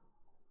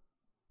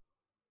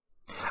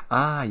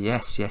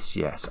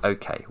 Yes.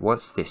 Okay,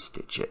 what's this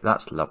digit?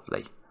 That's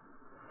lovely.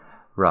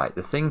 Right,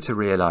 the thing to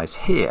realise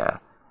here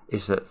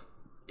is that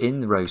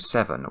in row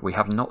 7 we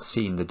have not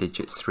seen the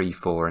digits 3,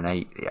 4 and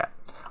 8 yet.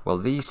 Well,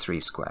 these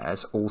 3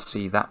 squares all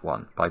see that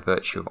one by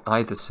virtue of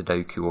either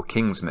Sudoku or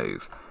King's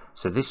Move.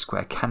 So this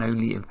square can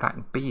only in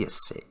fact be a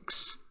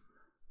 6.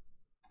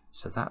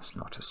 So that's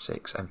not a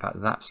 6. In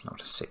fact, that's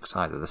not a 6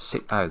 either. The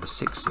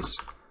 6s.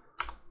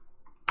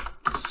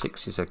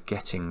 6s are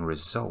getting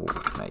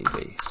resolved,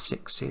 maybe.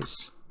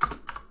 6s.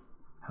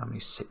 How many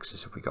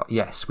 6s have we got?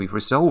 Yes, we've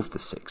resolved the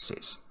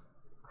 6s.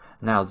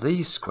 Now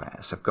these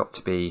squares have got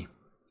to be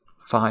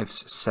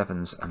 5s,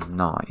 7s and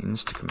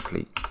 9s to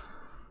complete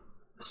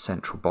the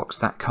central box.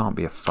 That can't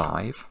be a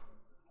 5.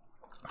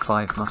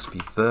 5 must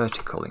be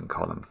vertical in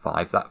column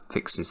 5. That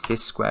fixes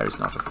this square is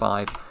not a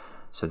 5.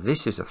 So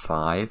this is a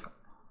 5.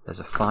 There's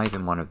a 5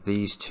 in one of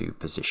these 2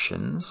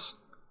 positions.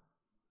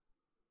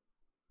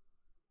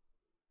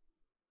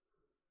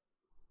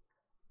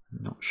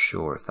 I'm not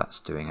sure if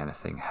that's doing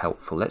anything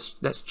helpful.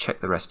 Let's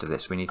check the rest of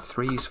this. We need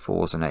 3s,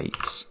 4s and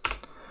 8s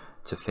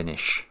to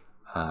finish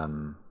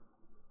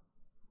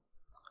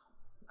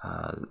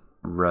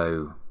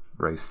row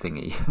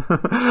thingy.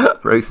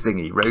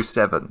 row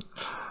 7.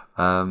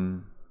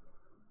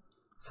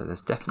 So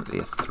there's definitely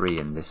a 3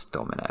 in this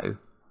domino.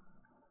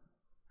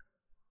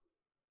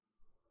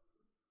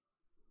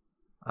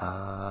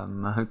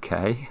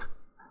 Okay.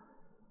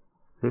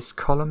 This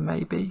column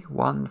maybe?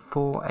 1,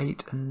 4,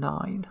 8 and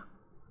 9.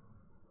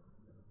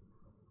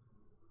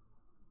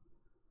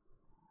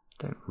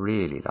 Don't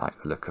really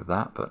like the look of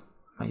that, but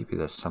maybe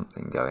there's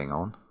something going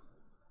on.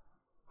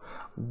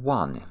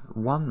 1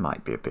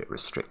 might be a bit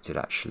restricted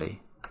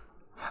actually.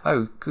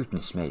 Oh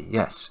goodness me,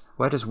 yes.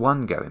 Where does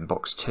 1 go in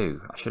box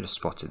 2? I should have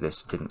spotted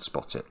this, didn't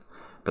spot it.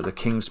 But the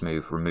king's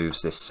move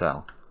removes this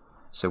cell.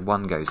 So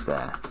 1 goes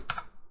there.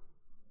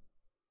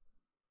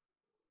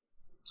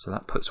 So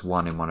that puts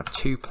 1 in one of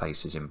 2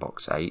 places in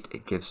box 8.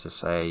 It gives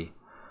us a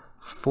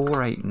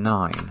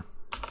 489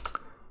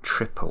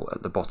 triple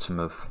at the bottom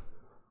of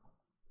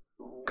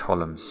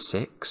column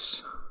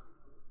 6.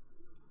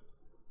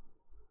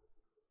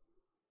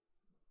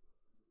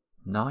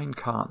 9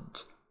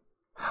 can't.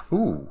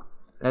 Ooh,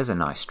 there's a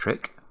nice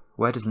trick.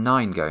 Where does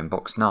 9 go in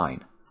box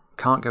 9?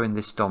 Can't go in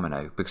this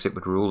domino because it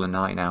would rule a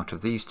 9 out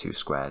of these 2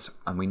 squares.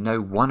 And we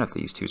know one of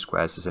these 2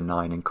 squares is a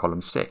 9 in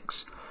column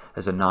 6.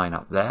 There's a 9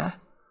 up there,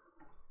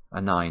 a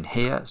 9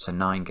 here, so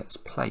 9 gets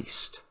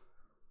placed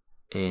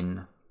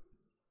in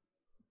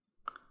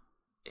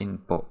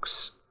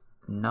box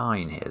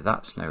 9 here.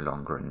 That's no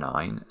longer a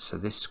 9, so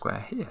this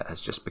square here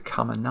has just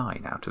become a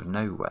 9 out of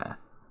nowhere.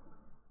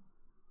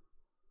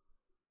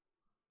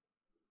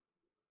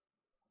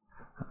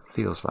 That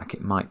feels like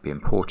it might be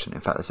important.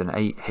 In fact, there's an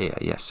 8 here.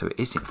 Yes, so it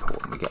is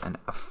important. We get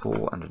a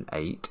 4 and an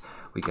 8.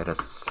 We get a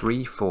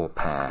 3-4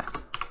 pair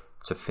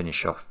to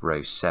finish off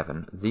row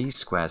 7. These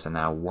squares are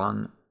now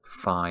 1,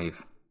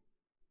 5,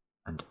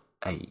 and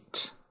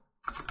 8.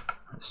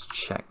 Let's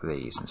check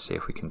these and see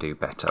if we can do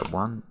better.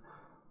 1,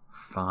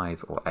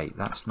 5, or 8.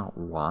 That's not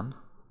 1.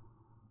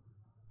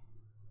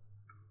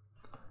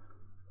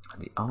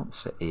 And the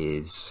answer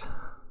is...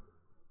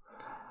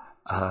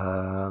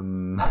 I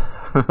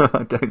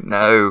don't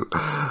know.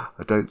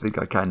 I don't think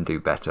I can do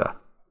better.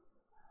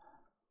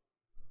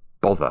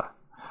 Bother.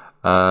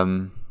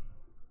 4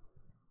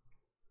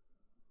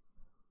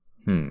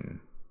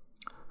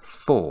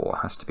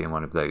 has to be in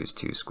one of those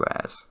 2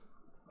 squares.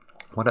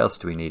 What else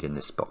do we need in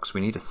this box?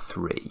 We need a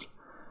 3.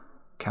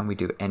 Can we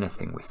do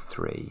anything with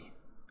 3?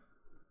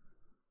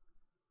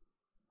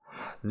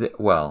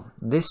 Well,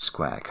 this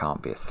square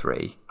can't be a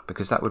 3,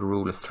 because that would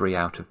rule a 3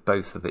 out of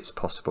both of its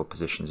possible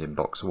positions in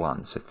box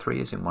 1. So 3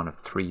 is in one of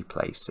 3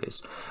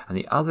 places. And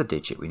the other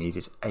digit we need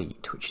is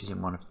 8, which is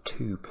in one of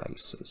 2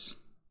 places.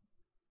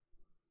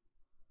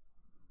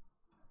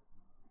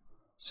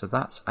 So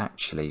that's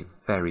actually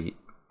very,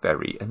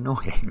 very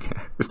annoying,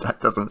 because that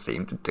doesn't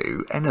seem to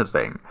do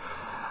anything.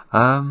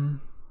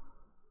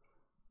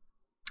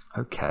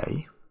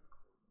 Okay.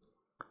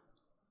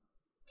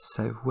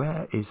 So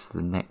where is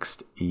the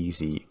next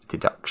easy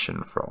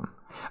deduction from?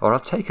 Or I'll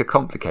take a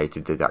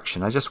complicated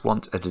deduction. I just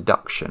want a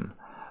deduction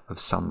of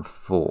some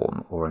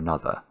form or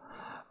another.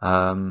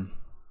 Maybe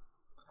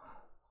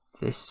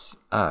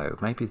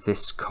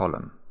this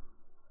column.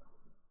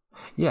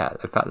 Yeah,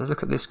 in fact,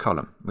 look at this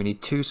column. We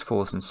need 2s,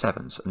 4s, and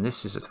 7s, and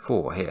this is a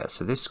 4 here.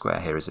 So this square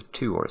here is a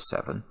 2 or a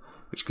 7,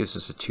 which gives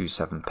us a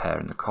 2-7 pair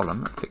in the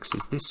column. It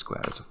fixes this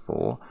square as a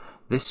 4.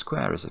 This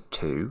square is a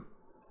 2.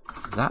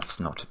 That's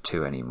not a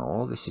 2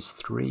 anymore. This is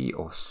 3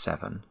 or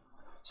 7.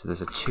 So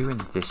there's a 2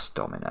 in this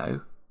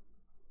domino.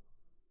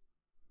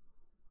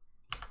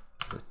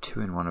 A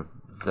 2 in one of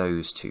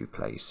those 2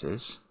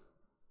 places.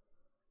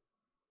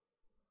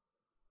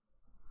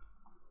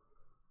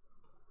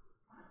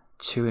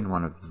 Two in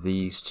one of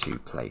these 2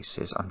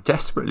 places. I'm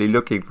desperately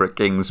looking for a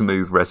king's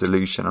move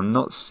resolution. I'm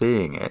not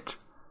seeing it.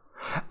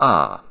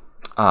 But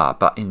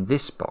in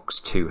this box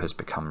 2 has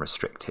become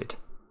restricted,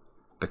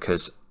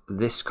 because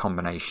this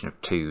combination of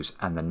 2s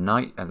and the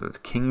knight and the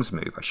king's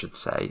move, I should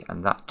say,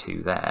 and that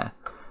 2 there,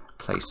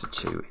 place a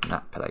 2 in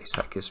that place.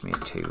 That gives me a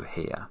 2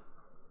 here.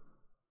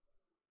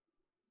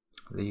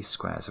 These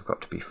squares have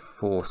got to be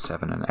 4,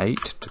 7, and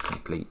 8 to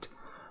complete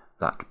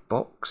that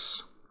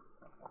box,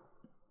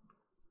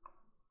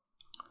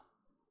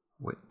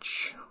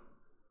 which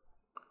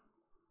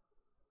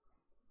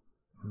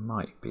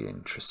might be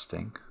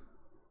interesting.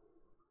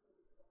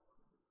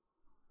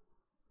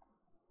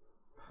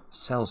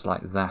 Cells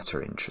like that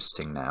are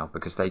interesting now,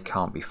 because they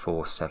can't be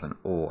 4, 7,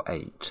 or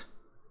 8.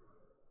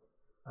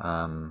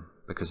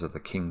 Because of the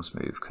king's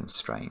move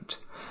constraint.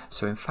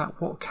 So in fact,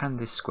 what can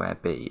this square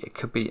be? It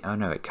could be, oh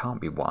no, it can't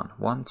be 1.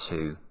 1,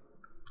 2,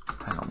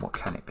 hang on, what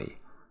can it be?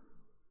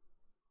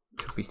 It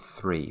could be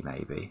 3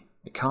 maybe.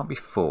 It can't be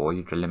 4,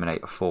 you'd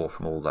eliminate a 4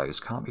 from all those.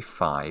 Can't be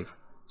 5,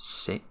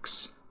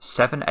 6,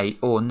 7, 8,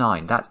 or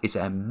 9. That is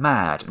a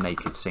mad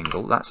naked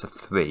single. That's a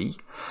 3.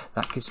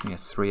 That gives me a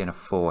 3 and a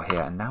 4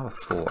 here, and now a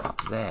 4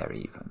 up there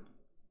even.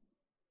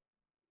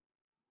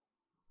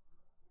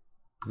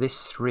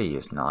 This 3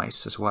 is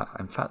nice as well.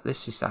 In fact,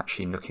 this is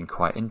actually looking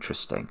quite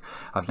interesting.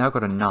 I've now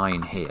got a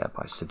 9 here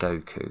by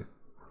Sudoku,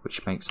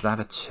 which makes that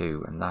a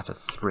 2, and that a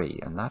 3,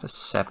 and that a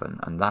 7,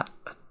 and that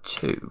a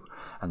 2,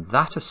 and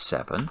that a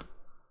 7.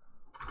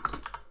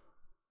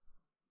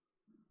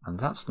 And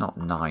that's not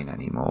 9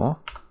 anymore.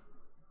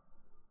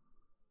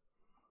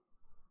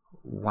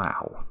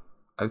 Wow.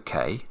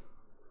 Okay.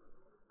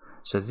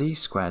 So these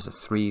squares are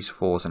 3s,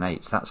 4s, and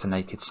 8s. That's a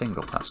naked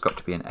single. That's got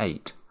to be an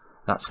 8.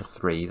 That's a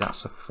 3.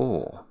 That's a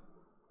 4.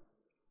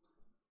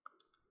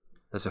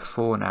 There's a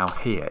 4 now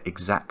here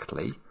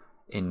exactly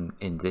in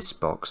this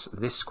box.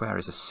 This square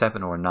is a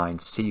 7 or a 9.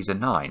 C's a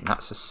 9.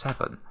 That's a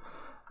 7.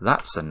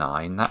 That's a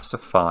 9. That's a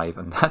 5.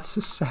 And that's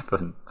a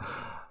 7.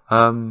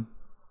 And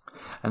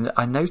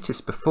I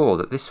noticed before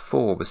that this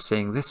 4 was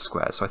seeing this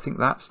square. So I think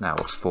that's now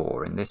a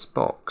 4 in this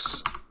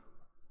box.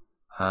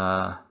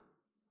 So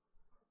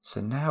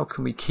now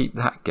can we keep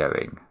that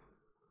going?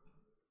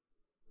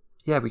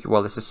 Yeah,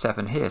 well, there's a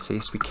 7 here, so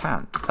yes, we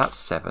can. That's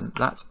 7,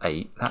 that's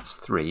 8, that's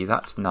 3,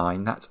 that's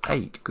 9, that's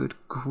 8. Good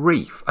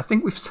grief. I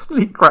think we've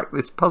suddenly cracked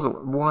this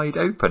puzzle wide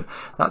open.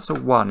 That's a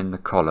 1 in the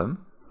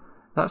column.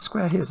 That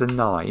square here's a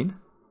 9.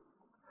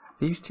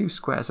 These two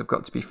squares have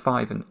got to be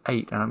 5 and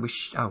 8, and we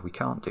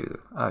can't do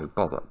them.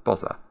 Oh,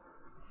 bother.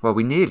 Well,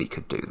 we nearly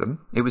could do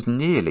them. It was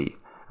nearly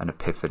an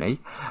epiphany.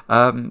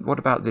 What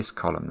about this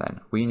column then?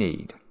 We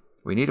need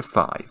a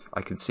 5.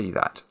 I can see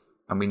that.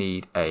 And we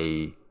need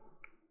a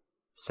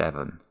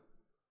 7.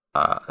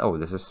 Oh,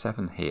 there's a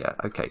 7 here.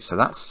 Okay, so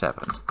that's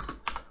 7.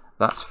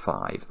 That's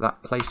 5.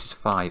 That places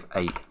 5,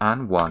 8,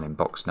 and 1 in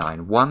box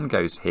 9. 1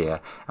 goes here,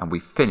 and we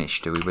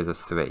finish, do we, with a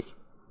 3?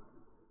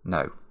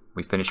 No.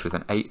 We finish with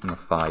an 8 and a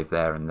 5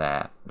 there and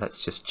there.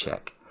 Let's just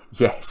check.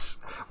 Yes.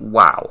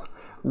 Wow.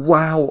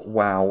 Wow,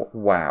 wow,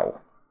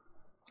 wow.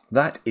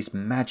 That is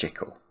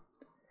magical.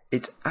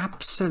 It's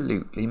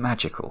absolutely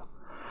magical.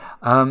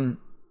 I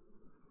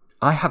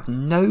have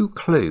no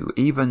clue,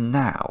 even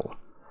now,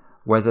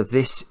 whether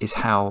this is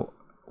how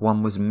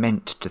one was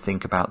meant to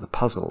think about the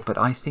puzzle, but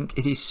I think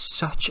it is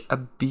such a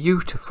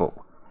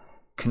beautiful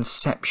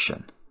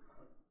conception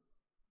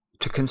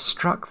to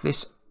construct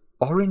this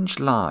orange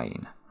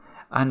line,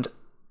 and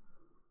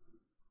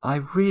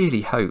I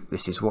really hope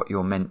this is what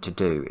you're meant to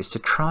do, is to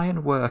try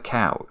and work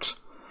out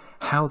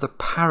how the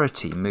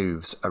parity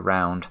moves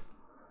around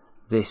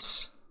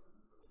this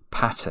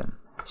pattern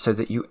so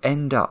that you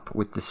end up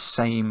with the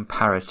same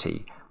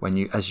parity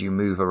as you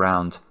move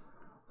around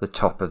the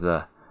top of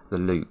the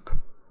loop.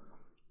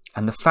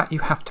 And the fact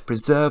you have to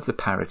preserve the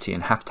parity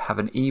and have to have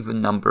an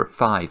even number of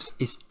 5s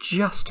is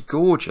just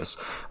gorgeous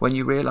when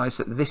you realise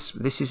that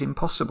this is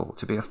impossible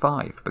to be a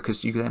 5,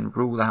 because you then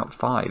rule out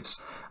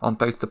 5s on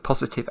both the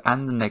positive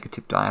and the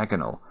negative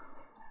diagonal.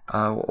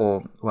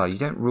 Well, you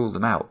don't rule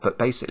them out, but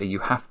basically you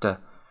have to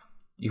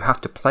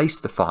place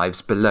the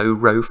 5s below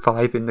row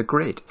 5 in the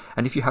grid,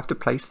 and if you have to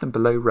place them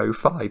below row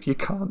 5, you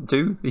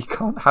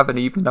can't have an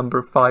even number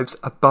of 5s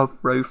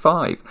above row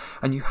 5,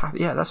 and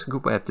that's a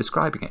good way of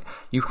describing it.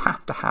 You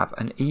have to have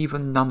an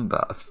even number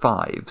of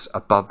 5s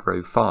above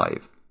row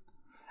 5,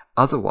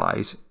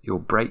 otherwise you'll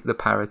break the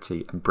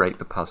parity and break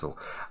the puzzle.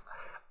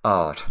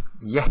 Art,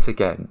 yet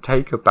again,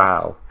 take a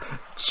bow.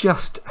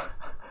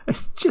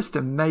 It's just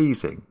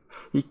amazing.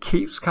 He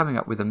keeps coming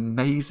up with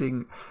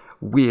amazing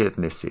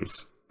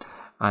weirdnesses.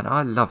 And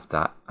I loved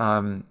that.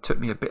 Took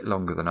me a bit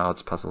longer than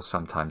Ard's puzzles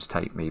sometimes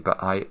take me, but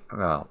I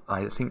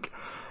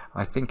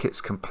think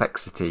its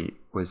complexity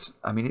was.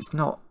 I mean, it's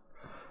not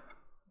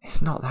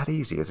that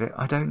easy, is it?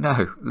 I don't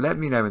know. Let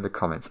me know in the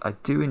comments. I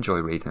do enjoy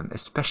reading them,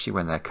 especially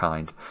when they're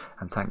kind.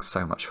 And thanks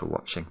so much for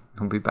watching.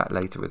 I'll be back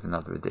later with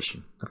another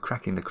edition of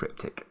Cracking the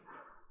Cryptic.